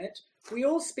all in it. We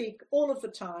all speak all of the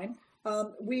time.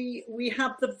 We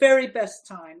have the very best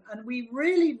time, and we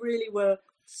really, really were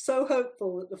so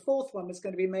hopeful that the 4th one was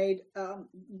going to be made.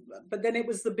 But then it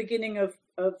was the beginning of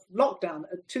lockdown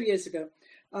 2 years ago.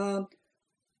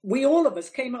 All of us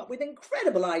came up with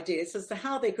incredible ideas as to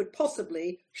how they could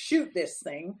possibly shoot this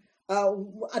thing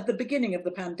at the beginning of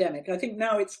the pandemic. I think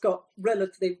now it's got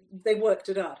they worked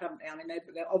it out, haven't they? I mean,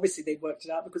 obviously they've worked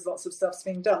it out because lots of stuff's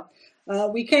being done.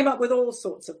 We came up with all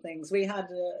sorts of things. We had,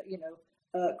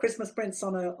 Christmas Prince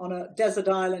on a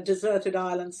deserted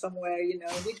island somewhere.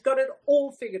 We'd got it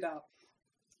all figured out.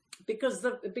 Because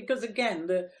again,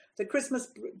 the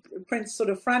Christmas Prince sort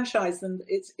of franchise, and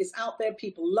it's out there.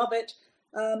 People love it.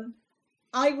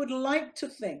 I would like to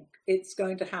think it's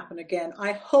going to happen again.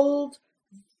 I hold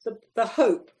the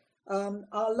hope.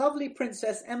 Our lovely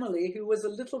Princess Emily, who was a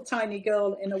little tiny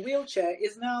girl in a wheelchair,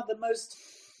 is now the most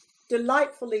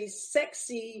delightfully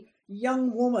sexy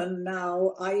young woman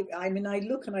now. I mean, I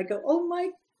look and I go, oh my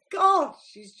God,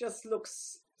 she just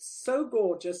looks so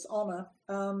gorgeous on her.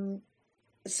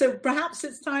 So perhaps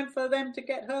it's time for them to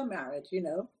get her married,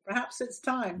 Perhaps it's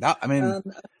time. That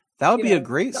would be a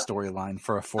great storyline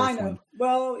for a 4th one.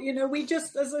 Well, we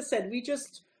just, as I said, we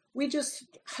just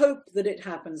hope that it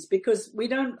happens, because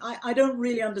I don't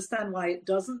really understand why it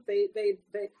doesn't.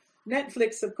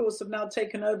 Netflix, of course, have now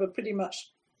taken over pretty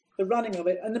much the running of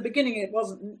it. In the beginning, it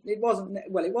was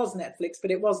Netflix,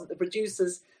 but it wasn't. The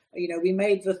producers, we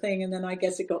made the thing, and then I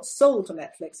guess it got sold to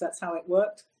Netflix. That's how it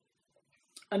worked.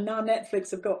 And now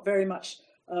Netflix have got very much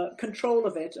control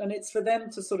of it, and it's for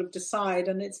them to sort of decide,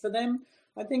 and it's for them,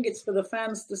 I think it's for the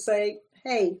fans to say,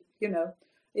 hey,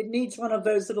 it needs one of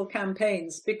those little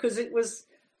campaigns, because it was,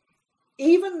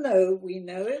 even though we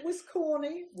know it was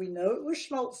corny, we know it was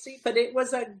schmaltzy, but it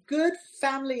was a good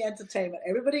family entertainment.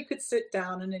 Everybody could sit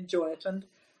down and enjoy it. And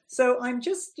so I'm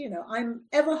just, I'm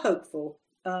ever hopeful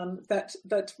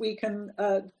that we can,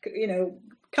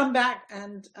 come back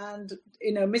and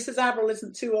Mrs. Averill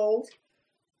isn't too old.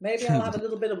 Maybe I'll have a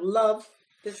little bit of love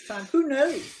this time. Who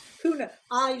knows? Who knows?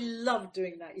 I love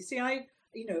doing that. You see,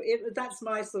 that's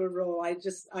my sort of role. I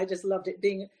just loved it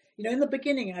being, in the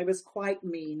beginning I was quite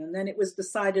mean, and then it was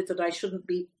decided that I shouldn't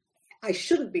be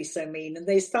so mean, and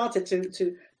they started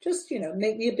to just,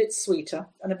 make me a bit sweeter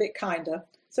and a bit kinder.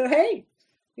 So hey,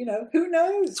 who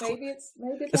knows? Maybe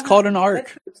it's called an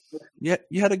arc. Yeah,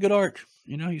 you had a good arc.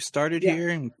 You started here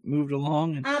and moved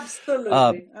along. And,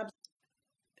 absolutely.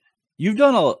 You've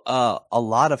done a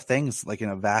lot of things, like in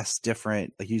a vast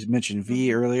different, like you mentioned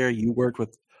V earlier. You worked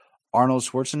with Arnold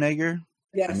Schwarzenegger.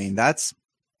 Yes. I mean, that's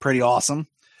pretty awesome.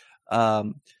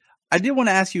 I did want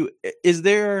to ask you, is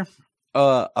there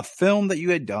a film that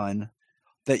you had done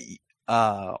that,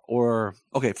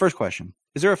 first question,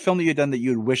 is there a film that you had done that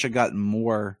you would wish had gotten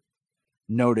more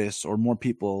notice or more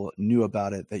people knew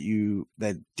about it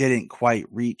that didn't quite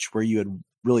reach where you had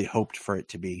really hoped for it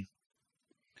to be?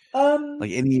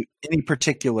 Like any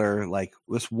particular, like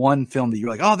this one film that you're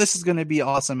like, oh, this is going to be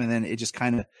awesome, and then it just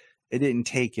it didn't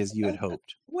take as you had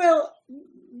hoped. Well,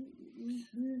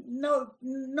 no,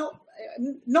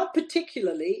 not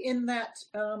particularly. In that,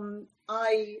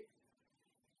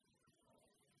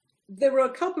 there were a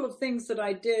couple of things that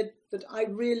I did that I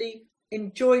really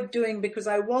enjoyed doing because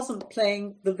I wasn't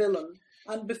playing the villain.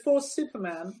 And before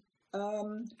Superman,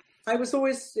 I was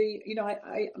always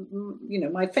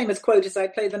my famous quote is, I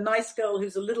play the nice girl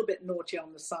who's a little bit naughty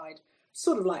on the side,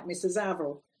 sort of like Mrs.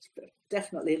 Averill,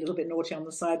 definitely a little bit naughty on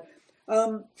the side.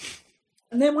 And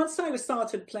then once I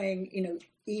started playing,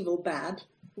 evil bad,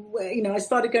 I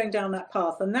started going down that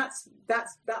path, and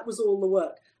that was all the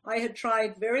work. I had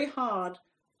tried very hard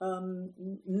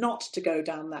not to go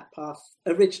down that path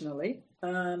originally.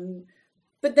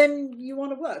 But then you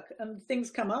want to work, and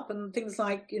things come up, and things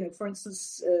like, for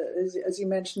instance, as you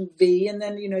mentioned, V, and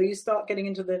then, you start getting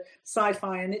into the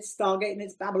sci-fi, and it's Stargate, and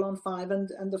it's Babylon 5,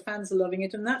 and the fans are loving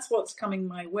it, and that's what's coming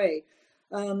my way.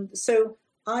 So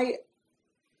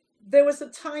there was a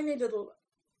tiny little,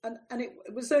 and it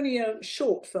was only a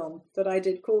short film that I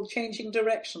did called Changing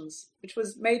Directions, which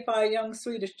was made by a young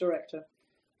Swedish director.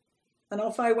 And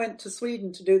off I went to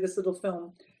Sweden to do this little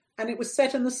film, and it was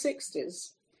set in the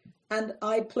 60s. And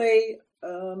I play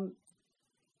a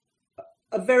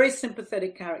very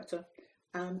sympathetic character,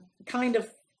 kind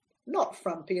of not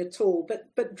frumpy at all,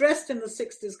 but dressed in the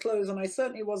 60s clothes, and I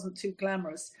certainly wasn't too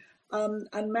glamorous,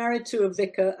 and married to a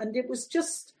vicar, and it was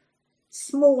just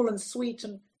small and sweet,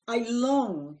 and I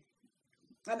long,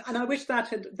 and I wish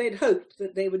they'd hoped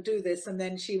that they would do this, and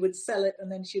then she would sell it,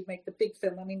 and then she'd make the big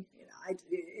film. I mean,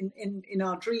 in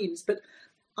our dreams, but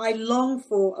I long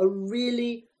for a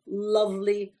really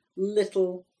lovely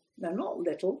little, no, not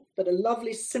little, but a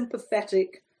lovely,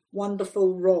 sympathetic,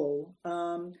 wonderful role.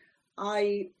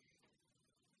 I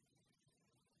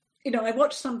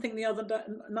watched something the other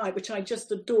night which I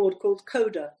just adored called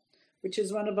Coda, which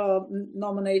is one of our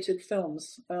nominated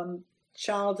films,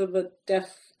 Child of a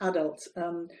Deaf Adult,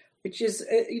 which is,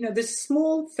 this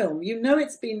small film.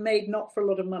 It's been made not for a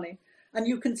lot of money, and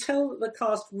you can tell that the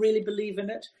cast really believe in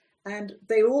it. And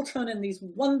they all turn in these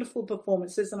wonderful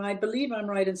performances. And I believe I'm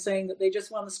right in saying that they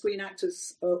just won the Screen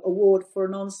Actors Award for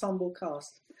an ensemble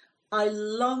cast. I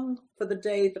long for the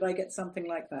day that I get something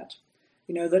like that.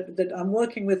 That I'm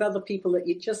working with other people that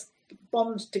you just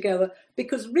bond together.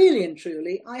 Because really and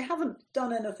truly, I haven't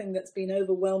done anything that's been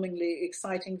overwhelmingly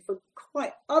exciting for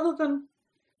other than,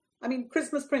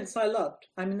 Christmas Prince I loved.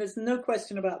 There's no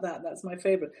question about that. That's my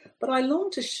favorite. But I long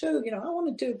to show, I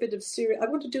want to do a bit of I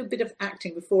want to do a bit of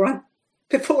acting before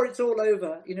it's all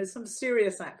over. Some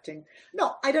serious acting.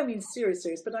 No, I don't mean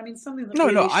serious, but I mean something that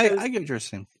really I get what you're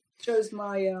saying. Shows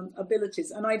my abilities.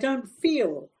 And I don't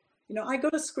feel, I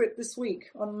got a script this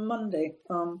week on Monday.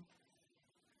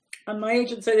 And my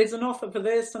agent said, there's an offer for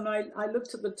this. And I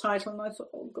looked at the title and I thought,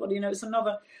 oh God, it's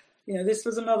another, this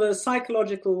was another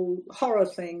psychological horror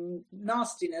thing,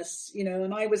 nastiness,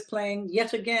 and I was playing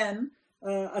yet again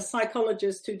a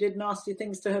psychologist who did nasty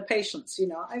things to her patients.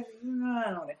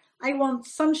 I want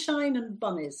sunshine and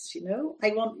bunnies.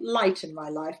 I want light in my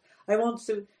life. I want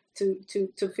to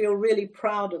feel really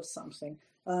proud of something.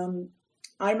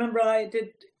 I remember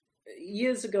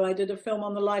years ago I did a film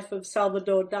on the life of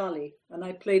Salvador Dali, and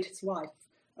I played his wife,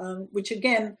 which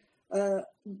again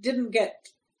didn't get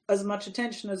as much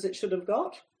attention as it should have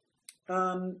got,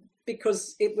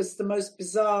 because it was the most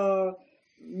bizarre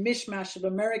mishmash of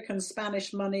American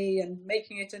Spanish money and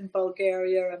making it in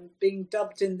Bulgaria and being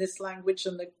dubbed in this language,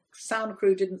 and the sound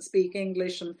crew didn't speak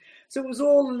English, and so it was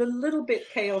all a little bit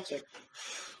chaotic.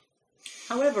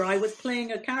 However, I was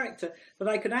playing a character that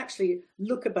I could actually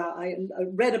look about. I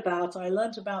read about. I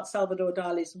learned about Salvador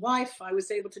Dali's wife. I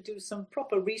was able to do some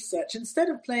proper research instead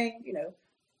of playing,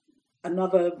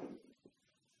 another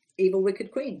evil,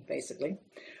 wicked queen, basically.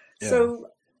 Yeah. So,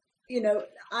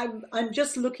 I'm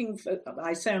just looking for.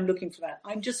 I say I'm looking for that.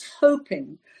 I'm just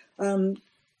hoping.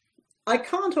 I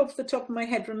can't, off the top of my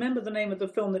head, remember the name of the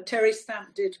film that Terry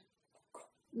Stamp did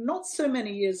not so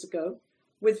many years ago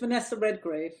with Vanessa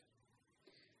Redgrave.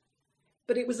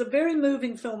 But it was a very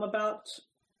moving film about,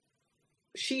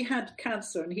 she had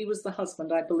cancer and he was the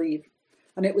husband, I believe.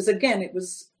 And it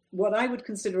was what I would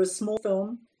consider a small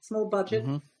film, small budget.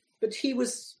 Mm-hmm. But he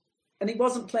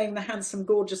wasn't playing the handsome,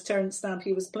 gorgeous Terence Stamp.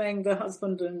 He was playing the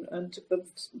husband and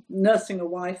nursing a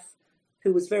wife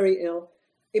who was very ill.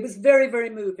 It was very, very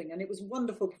moving, and it was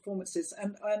wonderful performances.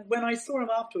 And when I saw him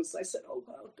afterwards, I said, "Oh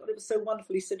God, it was so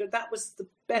wonderful." He said, "That was the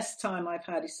best time I've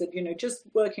had." He said, just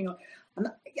working on, and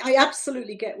I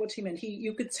absolutely get what he meant.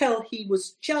 You could tell he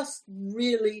was just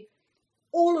really,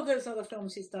 all of those other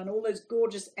films he's done, all those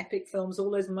gorgeous epic films, all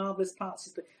those marvelous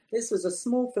parts. This was a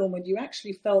small film when you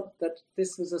actually felt that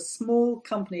this was a small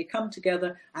company come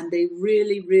together, and they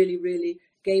really, really, really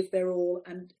gave their all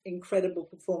and incredible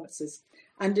performances.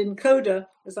 And in Coda,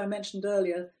 as I mentioned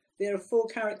earlier, there are 4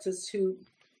 characters who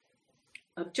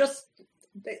are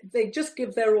they just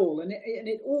give their all, and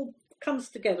it all comes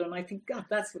together. And I think, God,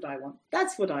 that's what I want.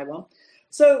 That's what I want.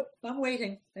 So I'm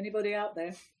waiting. Anybody out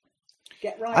there,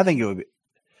 get right. I think it would be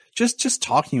just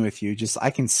talking with you.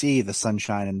 I can see the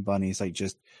sunshine and bunnies, like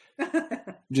just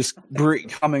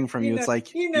coming from you. It's like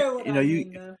what I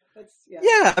mean.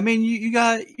 Yeah, I mean, you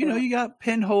got you got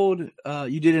Pinhold.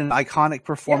 You did an iconic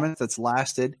performance that's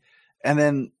lasted, and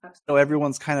then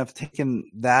everyone's kind of taken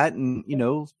that and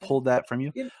pulled that from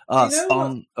you.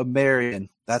 Song of Marion,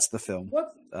 that's the film.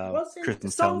 What's in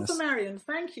Song for Marion?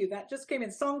 Thank you. That just came in.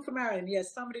 Song for Marion.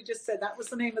 Yes, somebody just said that was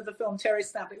the name of the film. Terry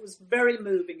Stamp. It was very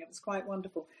moving. It was quite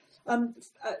wonderful. I'm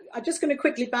just going to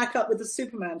quickly back up with the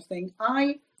Superman thing.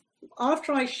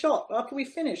 After we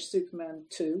finished Superman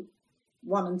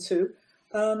 1 and 2.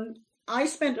 I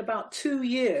spent about 2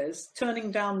 years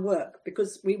turning down work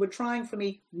because we were trying for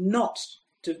me not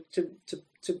to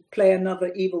play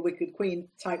another evil, wicked queen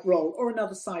type role or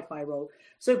another sci-fi role.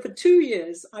 So for 2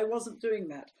 years, I wasn't doing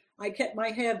that. I kept my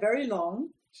hair very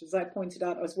long, which, as I pointed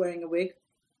out, I was wearing a wig,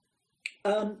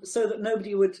 so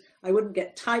that I wouldn't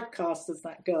get typecast as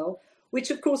that girl,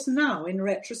 which of course now in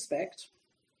retrospect,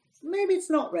 maybe it's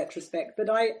not retrospect, but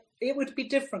it would be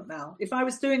different now if I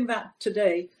was doing that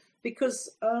today.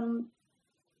 Because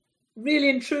really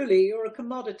and truly, you're a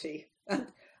commodity, and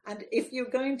if you're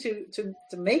going to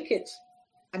make it,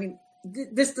 I mean,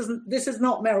 this is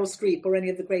not Meryl Streep or any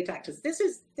of the great actors. This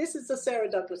is the Sarah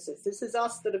Douglases. This is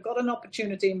us that have got an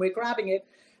opportunity and we're grabbing it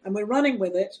and we're running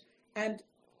with it. And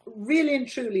really and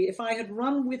truly, if I had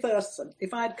run with Ursa,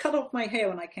 if I had cut off my hair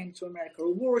when I came to America,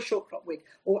 or wore a short crop wig,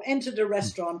 or entered a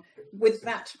restaurant with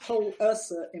that whole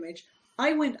Ursa image,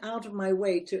 I went out of my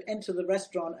way to enter the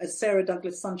restaurant as Sarah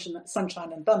Douglas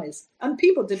Sunshine and Bunnies, and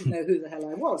people didn't know who the hell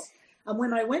I was. And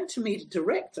when I went to meet a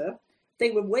director,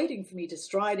 they were waiting for me to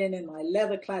stride in my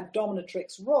leather-clad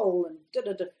dominatrix role, and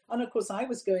da-da-da. And of course, I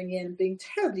was going in being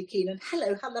terribly keen, and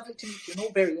hello, how lovely to meet you, and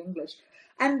all very English.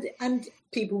 And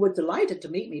people were delighted to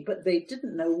meet me, but they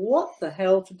didn't know what the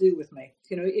hell to do with me.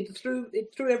 It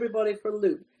threw everybody for a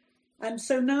loop. And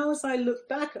so now, as I look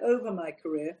back over my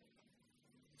career,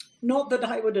 not that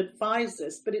I would advise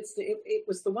this, but it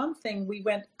was the one thing we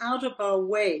went out of our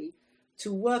way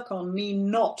to work on, me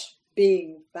not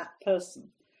being that person.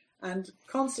 And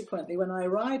consequently, when I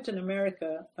arrived in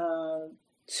America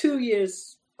 2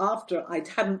 years after I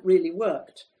hadn't really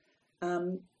worked,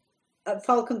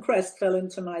 Falcon Crest fell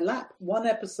into my lap. 1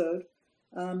 episode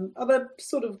of a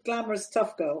sort of glamorous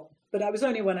tough girl, but I was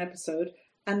only 1 episode,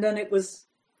 and then it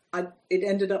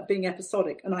ended up being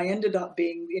episodic, and I ended up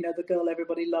being, the girl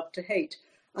everybody loved to hate.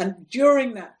 And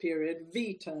during that period,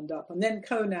 V turned up, and then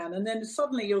Conan, and then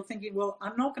suddenly you're thinking, well,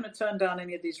 I'm not going to turn down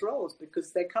any of these roles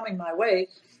because they're coming my way,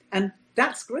 and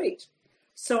that's great.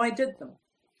 So I did them.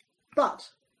 But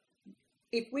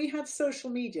if we had social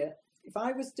media, if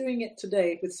I was doing it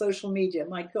today with social media,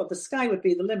 my God, the sky would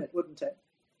be the limit, wouldn't it?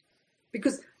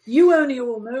 Because you only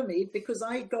all know me because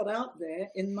I got out there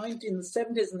in the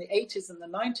 70s and the 80s and the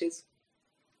 90s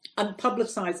and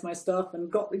publicized my stuff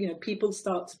and got, people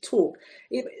start to talk.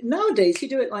 Nowadays, you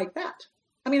do it like that.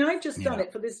 I mean, I've just done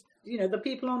it for this, the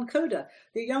people on Coda,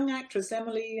 the young actress,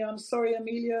 Amelia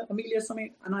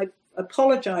something, and I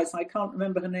apologize, I can't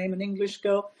remember her name, an English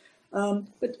girl.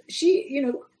 But she,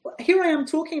 here I am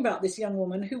talking about this young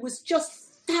woman who was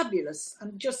just fabulous,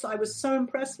 and I was so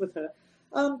impressed with her.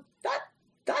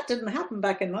 That didn't happen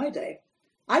back in my day.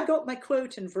 I got my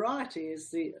quote in Variety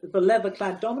as the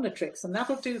leather-clad dominatrix, and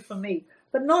that'll do for me.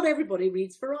 But not everybody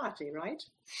reads Variety, right?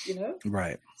 You know?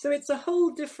 Right. So it's a whole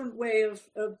different way of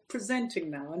presenting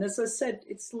now. And as I said,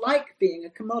 it's like being a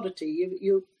commodity.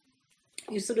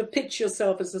 You sort of pitch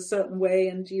yourself as a certain way,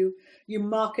 and you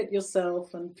market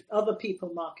yourself, and other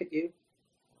people market you.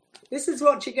 This is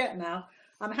what you get now.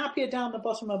 I'm happier down the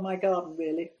bottom of my garden,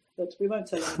 really, but we won't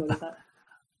tell anybody that.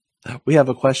 We have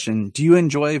a question. Do you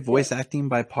enjoy voice acting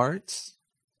by parts?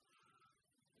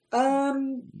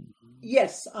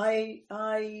 Yes, I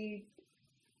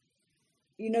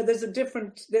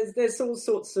there's all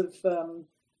sorts of,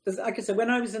 like I said,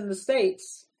 when I was in the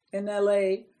States, in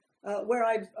LA, where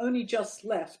I've only just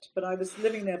left, but I was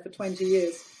living there for 20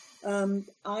 years, to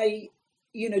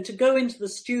go into the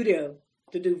studio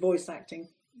to do voice acting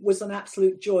was an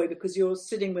absolute joy, because you're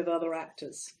sitting with other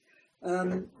actors.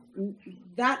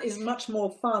 That is much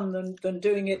more fun than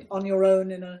doing it on your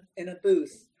own in a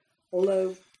booth.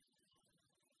 Although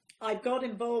I got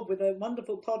involved with a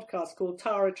wonderful podcast called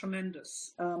Tara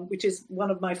Tremendous, which is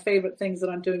one of my favorite things that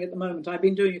I'm doing at the moment. I've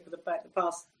been doing it for the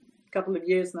past couple of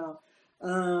years now.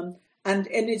 And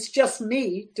it's just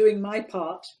me doing my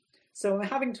part. So I'm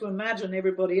having to imagine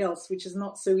everybody else, which is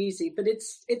not so easy, but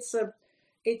it's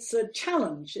a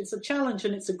challenge. It's a challenge,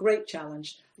 and it's a great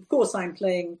challenge. Of course, I'm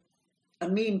playing a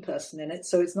mean person in it,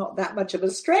 so it's not that much of a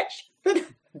stretch,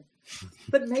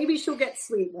 but maybe she'll get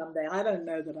sweet one day. I don't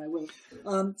know that I will.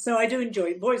 So I do enjoy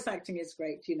it. Voice acting is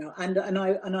great, and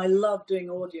I love doing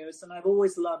audios, and I've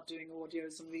always loved doing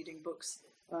audios and reading books.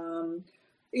 And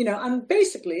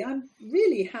basically I'm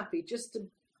really happy just to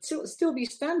still be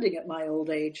standing at my old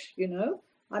age.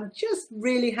 I'm just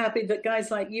really happy that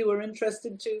guys like you are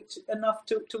interested enough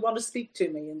to want to speak to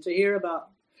me and to hear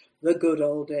about the good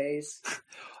old days.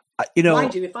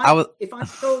 Mind you, if I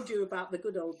told you about the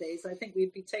good old days, I think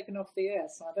we'd be taken off the air,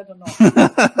 so I better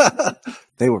not.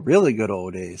 They were really good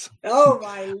old days. Oh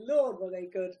my Lord, were they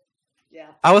good? Yeah.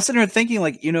 I was sitting here thinking,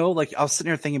 I was sitting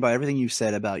here thinking about everything you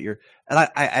said about and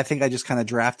I think I just kind of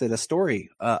drafted a story.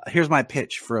 Here's my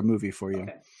pitch for a movie for you.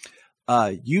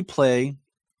 Okay. You play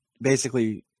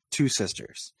basically two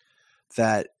sisters.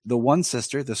 That the one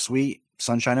sister, the sweet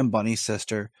Sunshine and Bunny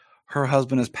sister, her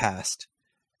husband has passed.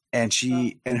 And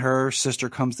and her sister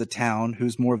comes to town,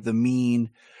 who's more of the mean,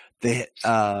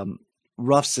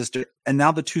 rough sister. And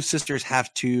now the two sisters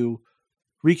have to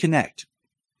reconnect.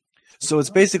 So it's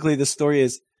basically, the story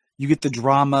is you get the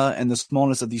drama and the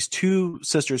smallness of these two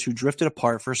sisters who drifted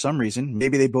apart for some reason.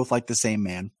 Maybe they both like the same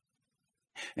man,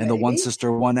 and the one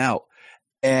sister won out.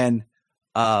 And,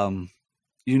 now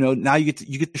you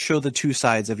get to show the two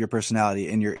sides of your personality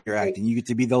and your acting. You get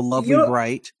to be the lovely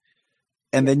bright.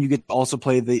 And then you get to also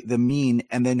play the mean,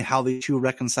 and then how the two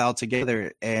reconcile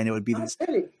together, and it would be this.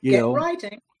 Get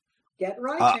writing.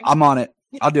 I'm on it.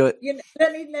 I'll do it.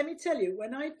 Let me tell you.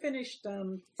 When I finished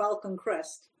Falcon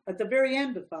Crest, at the very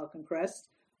end of Falcon Crest,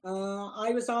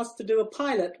 I was asked to do a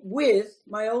pilot with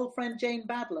my old friend Jane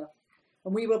Badler,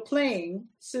 and we were playing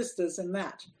sisters in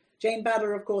that. Jane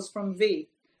Badler, of course, from V.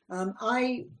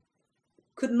 I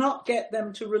could not get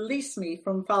them to release me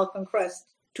from Falcon Crest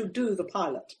to do the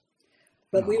pilot.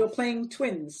 But we were playing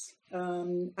twins,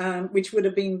 which would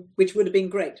have been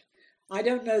great. I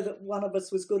don't know that one of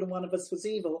us was good and one of us was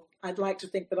evil. I'd like to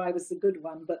think that I was the good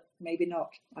one, but maybe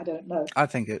not. I don't know. I'll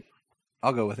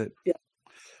go with it.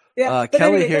 Yeah.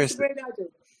 Kelly anyway, that's a great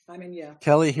idea.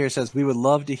 Kelly here says we would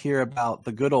love to hear about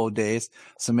the good old days.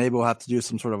 So maybe we'll have to do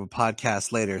some sort of a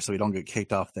podcast later, so we don't get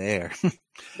kicked off the air.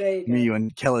 There you go. Me, you,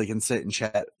 and Kelly can sit and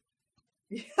chat.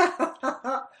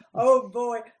 Oh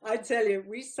boy, I tell you,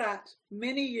 we sat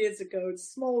many years ago in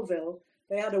Smallville.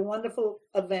 They had a wonderful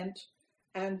event,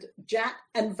 and Jack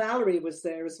and Valerie was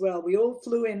there as well. We all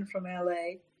flew in from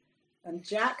LA, and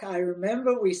Jack, I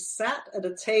remember we sat at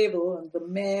a table, and the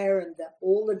mayor and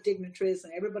all the dignitaries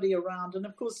and everybody around, and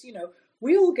of course,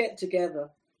 we all get together.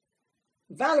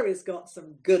 Valerie's got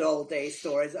some good old day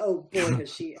stories. Oh boy,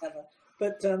 has she ever!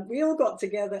 But we all got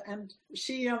together, and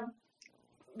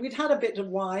we'd had a bit of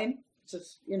wine.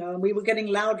 And we were getting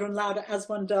louder and louder, as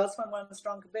one does when one's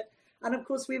drunk a bit. And of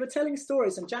course, we were telling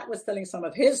stories, and Jack was telling some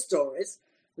of his stories,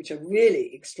 which are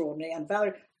really extraordinary. And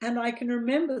Valerie, and I can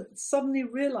remember suddenly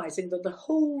realizing that the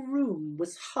whole room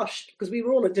was hushed, because we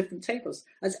were all at different tables,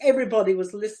 as everybody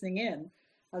was listening in,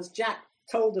 as Jack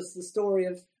told us the story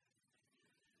of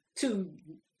two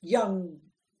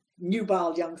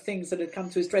nubile young things that had come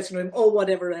to his dressing room, or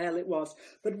whatever the hell it was.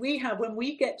 But when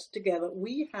we get together,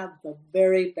 we have the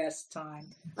very best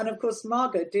time. And of course,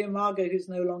 Margot, dear Margot, who's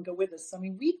no longer with us,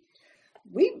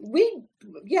 we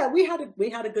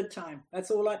had a good time.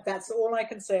 That's all I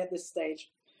can say at this stage.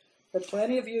 But for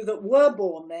any of you that were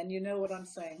born then, you know what I'm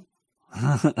saying.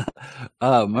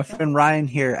 My friend Ryan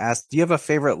here asked, do you have a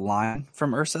favorite line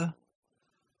from Ursa?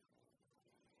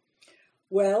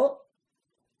 Well,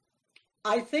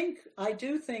 I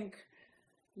do think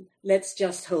let's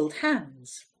just hold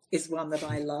hands is one that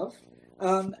I love.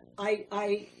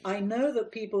 I know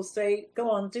that people say, go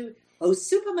on,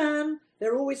 Superman.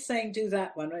 They're always saying, do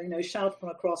that one, shout from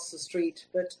across the street.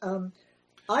 But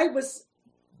I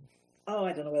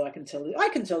don't know whether I can tell it. I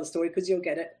can tell the story because you'll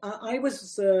get it. I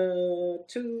was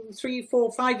 2, 3,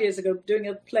 4, 5 years ago doing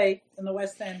a play in the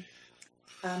West End.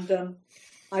 And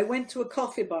I went to a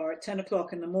coffee bar at 10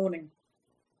 o'clock in the morning.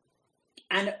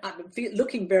 And I'm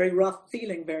looking very rough,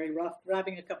 feeling very rough,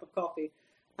 grabbing a cup of coffee.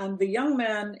 And the young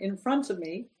man in front of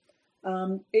me,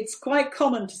 it's quite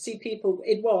common to see people,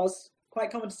 it was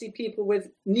quite common to see people with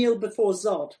Kneel Before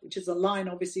Zod, which is a line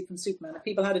obviously from Superman.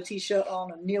 People had a T-shirt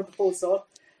on and Kneel Before Zod.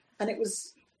 And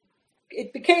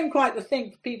it became quite the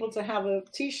thing for people to have a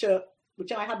T-shirt,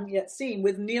 which I hadn't yet seen,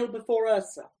 with Kneel Before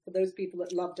Ursa, for those people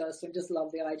that loved Ursa and just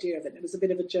loved the idea of it. It was a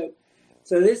bit of a joke.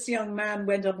 So this young man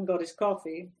went up and got his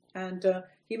coffee, and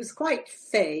he was quite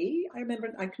fey. I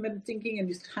remember thinking, and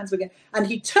his hands were going, and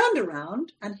he turned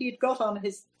around and he'd got on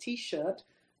his T-shirt,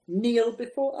 Kneel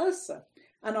Before Ursa.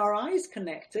 And our eyes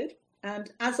connected,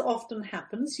 and as often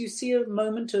happens, you see a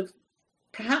moment of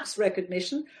perhaps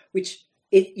recognition, which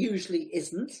it usually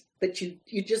isn't, but you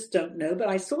just don't know. But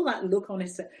I saw that look on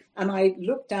his, and I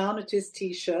looked down at his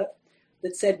T-shirt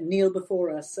that said Kneel Before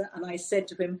Ursa, and I said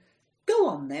to him, go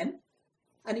on then.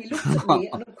 And he looked at me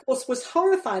and, of course, was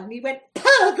horrified, and he went,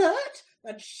 pervert,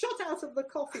 and shot out of the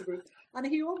coffee room. And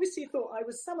he obviously thought I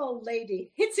was some old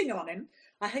lady hitting on him.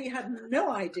 He had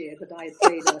no idea that I had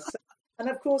played Ursa. And,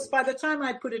 of course, by the time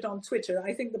I put it on Twitter,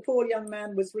 I think the poor young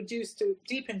man was reduced to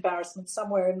deep embarrassment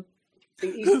somewhere in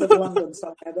the east of London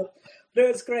somewhere. But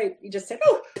it was great. He just said,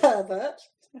 oh, pervert.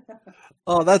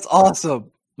 Oh, that's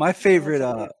awesome. My favorite,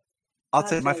 I'll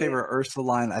say my favorite Ursa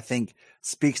line, I think,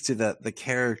 speaks to the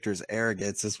character's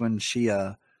arrogance, is when she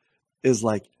is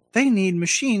like, they need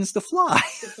machines to fly.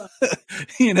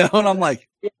 And I'm like,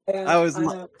 I always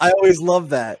love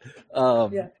that.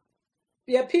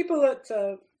 Yeah, people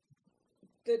that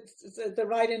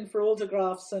write in for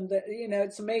autographs, and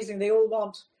it's amazing. They all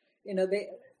want,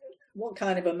 what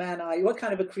kind of a man are you? What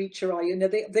kind of a creature are you?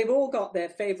 They've all got their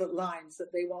favorite lines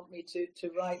that they want me to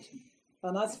write,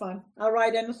 and that's fine. I'll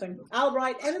write anything. I'll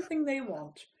write anything they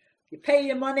want. You pay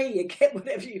your money, you get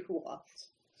whatever you want.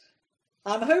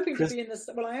 I'm hoping to be in this.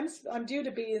 Well, I'm due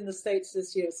to be in the States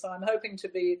this year, so I'm hoping to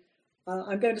be.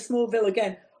 I'm going to Smallville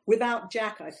again without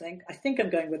Jack. I think I'm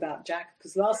going without Jack,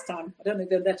 because last time I don't think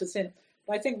they let us in.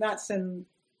 But I think that's in.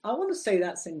 I want to say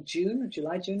that's in June,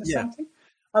 July, June, or something.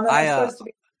 And then I'm supposed to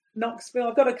be in Knoxville.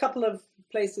 I've got a couple of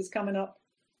places coming up.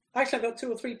 Actually, I've got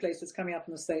 2 or 3 places coming up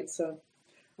in the States, so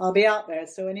I'll be out there.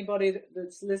 So anybody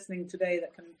that's listening today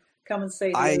that can come and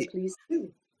say hello, please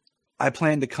do. I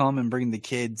plan to come and bring the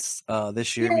kids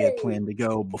this year. Yay! We had planned to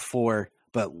go before,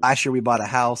 but last year we bought a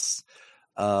house,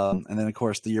 and then of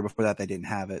course the year before that they didn't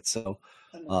have it. So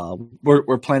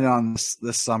we're planning on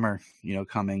this summer,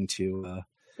 coming to.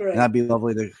 And that'd be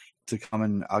lovely to come,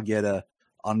 and I'll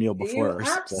kneel before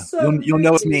Ursa. You'll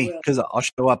know it's me, because I'll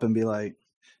show up and be like,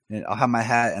 I'll have my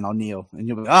hat and I'll kneel, and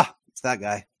you'll be it's that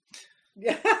guy.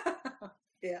 Yeah,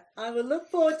 yeah. I will look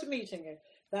forward to meeting you.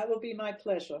 That will be my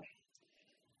pleasure.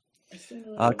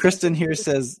 Kristen here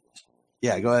says,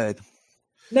 yeah, go ahead.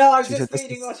 No, I was just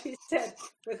reading what he said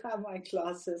without my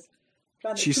glasses.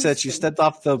 She said she stepped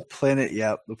off the planet.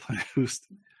 Yeah, the planet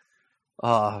Houston.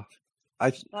 I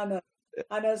know.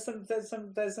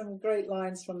 There's some great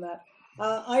lines from that.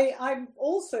 I'm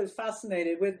also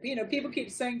fascinated with, people keep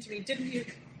saying to me, didn't you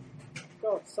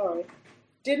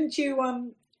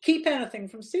keep anything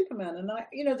from Superman?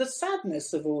 And the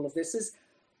sadness of all of this is,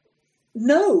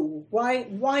 no,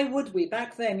 why would we?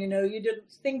 Back then, you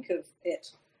didn't think of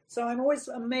it. So I'm always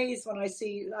amazed when I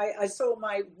saw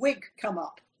my wig come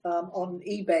up on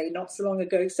eBay not so long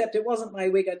ago, except it wasn't my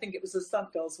wig. I think it was a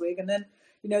stunt girl's wig. And then,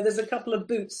 there's a couple of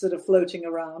boots that are floating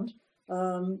around.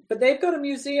 But they've got a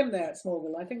museum there at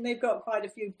Smallville. I think they've got quite a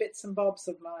few bits and bobs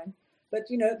of mine. But,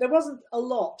 there wasn't a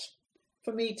lot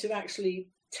for me to actually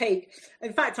take.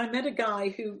 In fact, I met a guy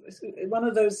who, one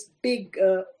of those big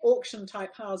auction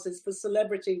type houses for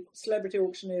celebrity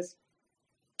auctioneers.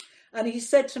 And he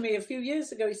said to me a few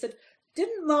years ago, he said,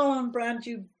 didn't Marlon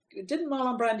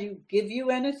Brando give you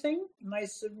anything? And I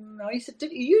said, no. He said, are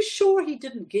you sure he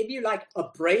didn't give you like a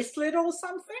bracelet or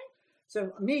something?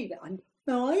 So me,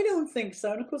 no, I don't think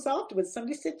so. And of course, afterwards,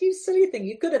 somebody said, you silly thing,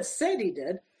 you could have said he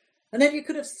did, and then you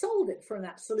could have sold it for an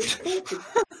absolute fortune.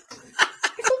 I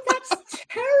thought, that's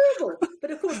terrible.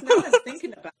 But of course, now I'm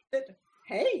thinking about it.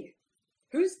 Hey,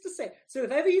 who's to say? So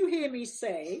if ever you hear me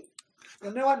say,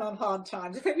 you'll know I'm on hard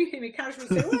times. If ever you hear me casually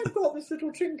say, oh, I've got this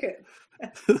little trinket.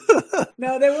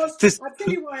 No, there was. I'll tell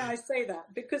you why I say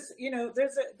that. Because, you know,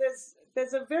 there's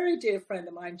a very dear friend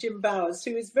of mine, Jim Bowers,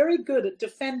 who is very good at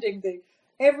defending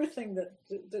everything that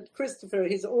Christopher,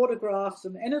 his autographs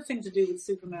and anything to do with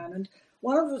Superman. And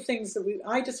one of the things that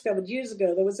I discovered years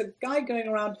ago, there was a guy going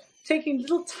around taking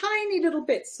tiny little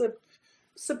bits of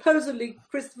supposedly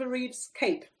Christopher Reeve's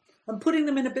cape and putting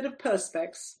them in a bit of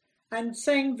Perspex and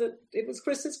saying that it was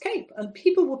Chris's cape. And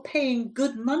people were paying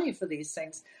good money for these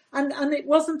things. And it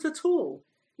wasn't at all.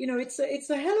 You know, it's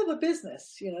a hell of a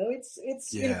business. You know, it's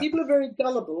you know, people are very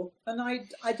gullible, and I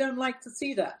don't like to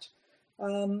see that.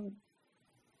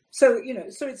 So, you know,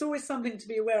 so it's always something to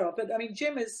be aware of. But I mean,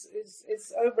 Jim is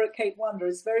over at Cape Wonder,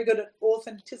 is very good at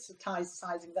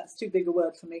authenticizing. That's too big a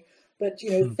word for me. But,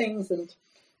 you know, things, and,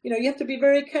 you know, you have to be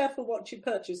very careful what you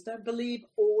purchase. Don't believe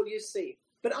all you see.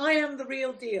 But I am the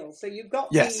real deal. So you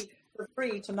got me for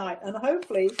free tonight. And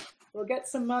hopefully we'll get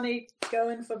some money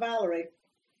going for Valerie.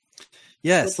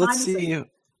 Yes, let's see.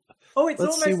 Oh, it's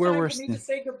let's almost see where time we're for me to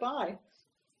say goodbye.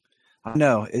 I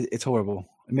know, it's horrible.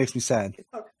 It makes me sad.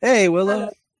 Hey, Willow.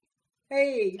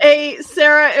 Hey,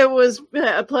 Sarah, it was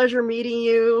a pleasure meeting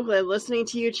you, listening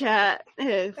to you chat,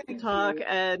 talk,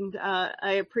 and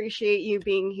I appreciate you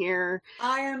being here.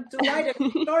 I am delighted.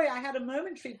 Sorry, I had a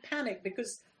momentary panic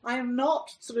because I am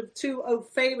not sort of too au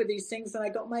fait with these things, and I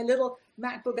got my little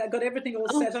MacBook, I got everything all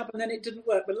set up, and then it didn't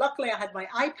work. But luckily, I had my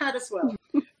iPad as well.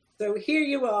 So here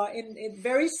you are, in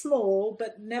very small,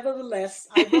 but nevertheless,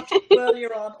 I watched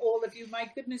earlier on all of you. My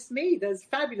goodness me, there's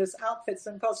fabulous outfits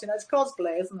and costumes. It's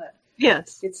cosplay, isn't it?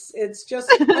 Yes. It's just,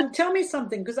 and tell me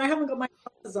something, because I haven't got my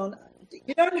glasses on.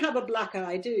 You don't have a black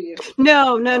eye, do you?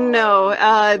 No.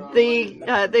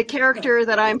 The character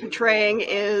that I'm portraying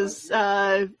is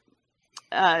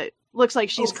looks like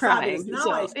she's crying. Nice.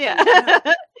 So, yeah.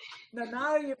 No,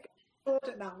 now you've thought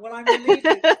it now. Well, I'm relieved.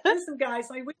 Listen, guys,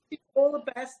 I wish you all the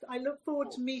best. I look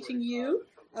forward to meeting you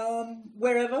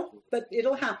wherever, but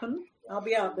it'll happen. I'll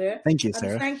be out there. Thank you,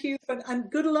 Sarah. And thank you, and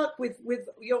good luck with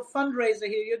your fundraiser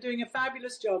here. You're doing a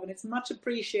fabulous job, and it's much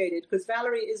appreciated, because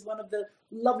Valerie is one of the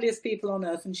loveliest people on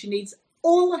earth, and she needs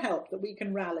all the help that we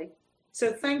can rally.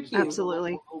 So thank you.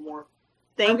 Absolutely.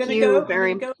 Thank you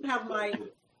very much. I'm going to go and have my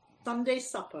Sunday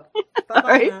supper. All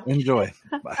right. Enjoy.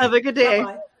 Bye. Have a good day.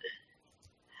 Bye-bye.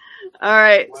 All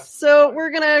right, so we're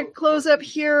going to close up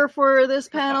here for this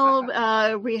panel.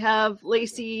 We have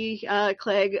Lacey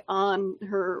Clegg on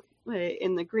her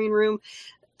in the green room.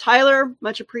 Tyler,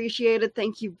 much appreciated.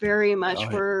 Thank you very much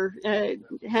for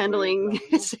handling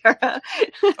Sarah.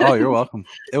 Oh, you're welcome.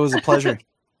 It was a pleasure.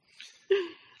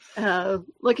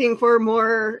 Looking for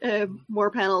more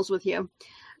panels with you.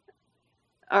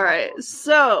 All right,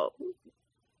 so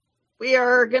we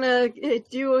are going to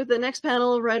do the next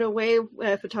panel right away,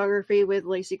 photography with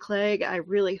Lacey Clegg. I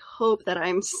really hope that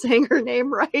I'm saying her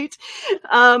name right.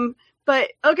 But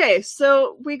okay,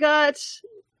 so we're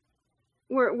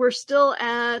still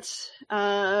at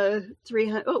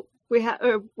 300. Oh,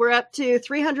 we're up to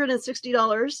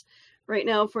 $360 right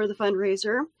now for the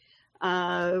fundraiser.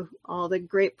 All the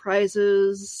great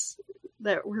prizes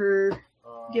that were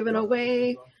given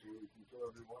away.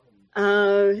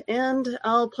 And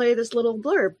I'll play this little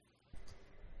blurb.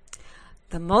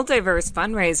 The Multiverse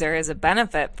fundraiser is a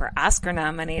benefit for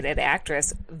Oscar-nominated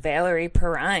actress Valerie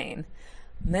Perrine.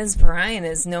 Ms. Perrine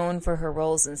is known for her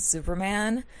roles in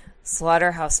Superman,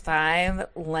 Slaughterhouse-5,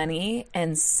 Lenny,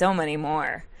 and so many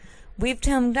more. We've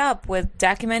teamed up with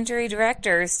documentary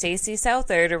director Stacey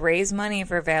Souther to raise money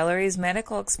for Valerie's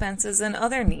medical expenses and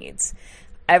other needs.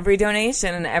 Every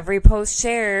donation and every post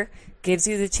share gives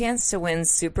you the chance to win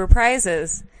super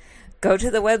prizes. Go to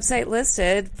the website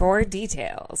listed for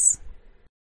details.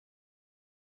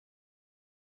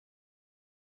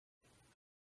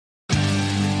 Look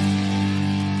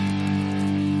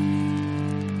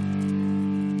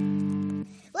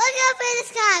up in the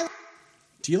sky.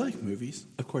 Do you like movies?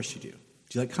 Of course you do. Do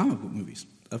you like comic book movies?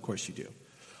 Of course you do.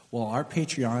 Well, our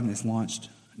Patreon is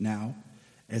launched now.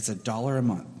 It's $1 a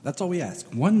month. That's all we ask.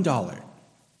 $1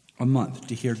 a month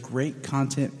to hear great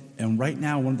content. And right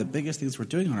now, one of the biggest things we're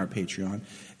doing on our Patreon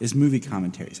is movie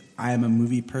commentaries. I am a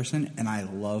movie person, and I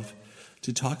love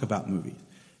to talk about movies.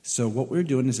 So what we're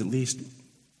doing is at least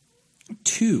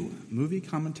 2 movie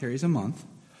commentaries a month.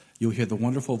 You'll hear the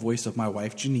wonderful voice of my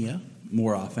wife, Jania,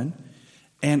 more often.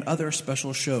 and other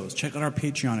special shows. Check out our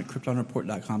Patreon at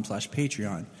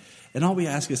kryptonreport.com/Patreon. And all we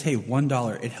ask is, hey,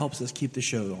 $1, it helps us keep the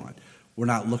show on. We're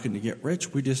not looking to get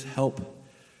rich. We just help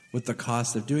with the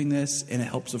cost of doing this, and it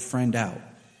helps a friend out.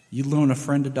 You loan a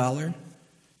friend $1,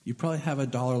 you probably have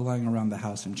 $1 lying around the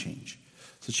house and change.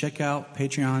 So check out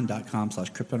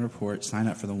patreon.com/KryptonReport. Sign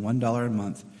up for the $1 a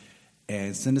month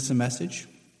and send us a message.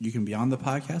 You can be on the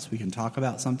podcast. We can talk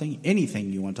about something,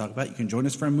 anything you want to talk about. You can join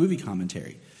us for a movie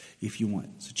commentary if you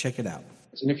want. So check it out.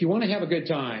 And if you want to have a good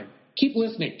time, keep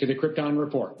listening to the Krypton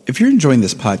Report. If you're enjoying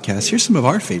this podcast, here's some of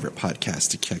our favorite podcasts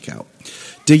to check out.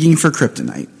 Digging for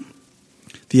Kryptonite,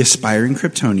 The Aspiring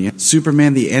Kryptonian,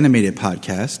 Superman the Animated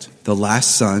Podcast, The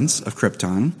Last Sons of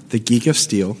Krypton, The Geek of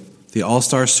Steel, The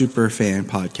All-Star Superfan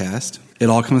Podcast, It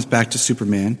All Comes Back to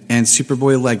Superman, and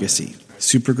Superboy Legacy,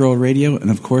 Supergirl Radio,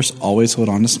 and of course, always hold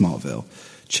on to Smallville.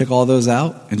 Check all those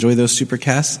out, enjoy those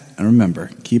supercasts, and remember,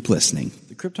 keep listening.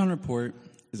 The Krypton Report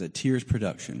is a Tears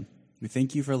production. We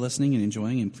thank you for listening and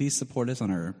enjoying, and please support us on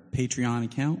our Patreon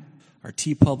account, our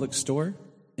TeePublic store,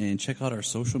 and check out our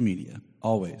social media.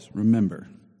 Always remember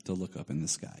to look up in the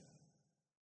sky.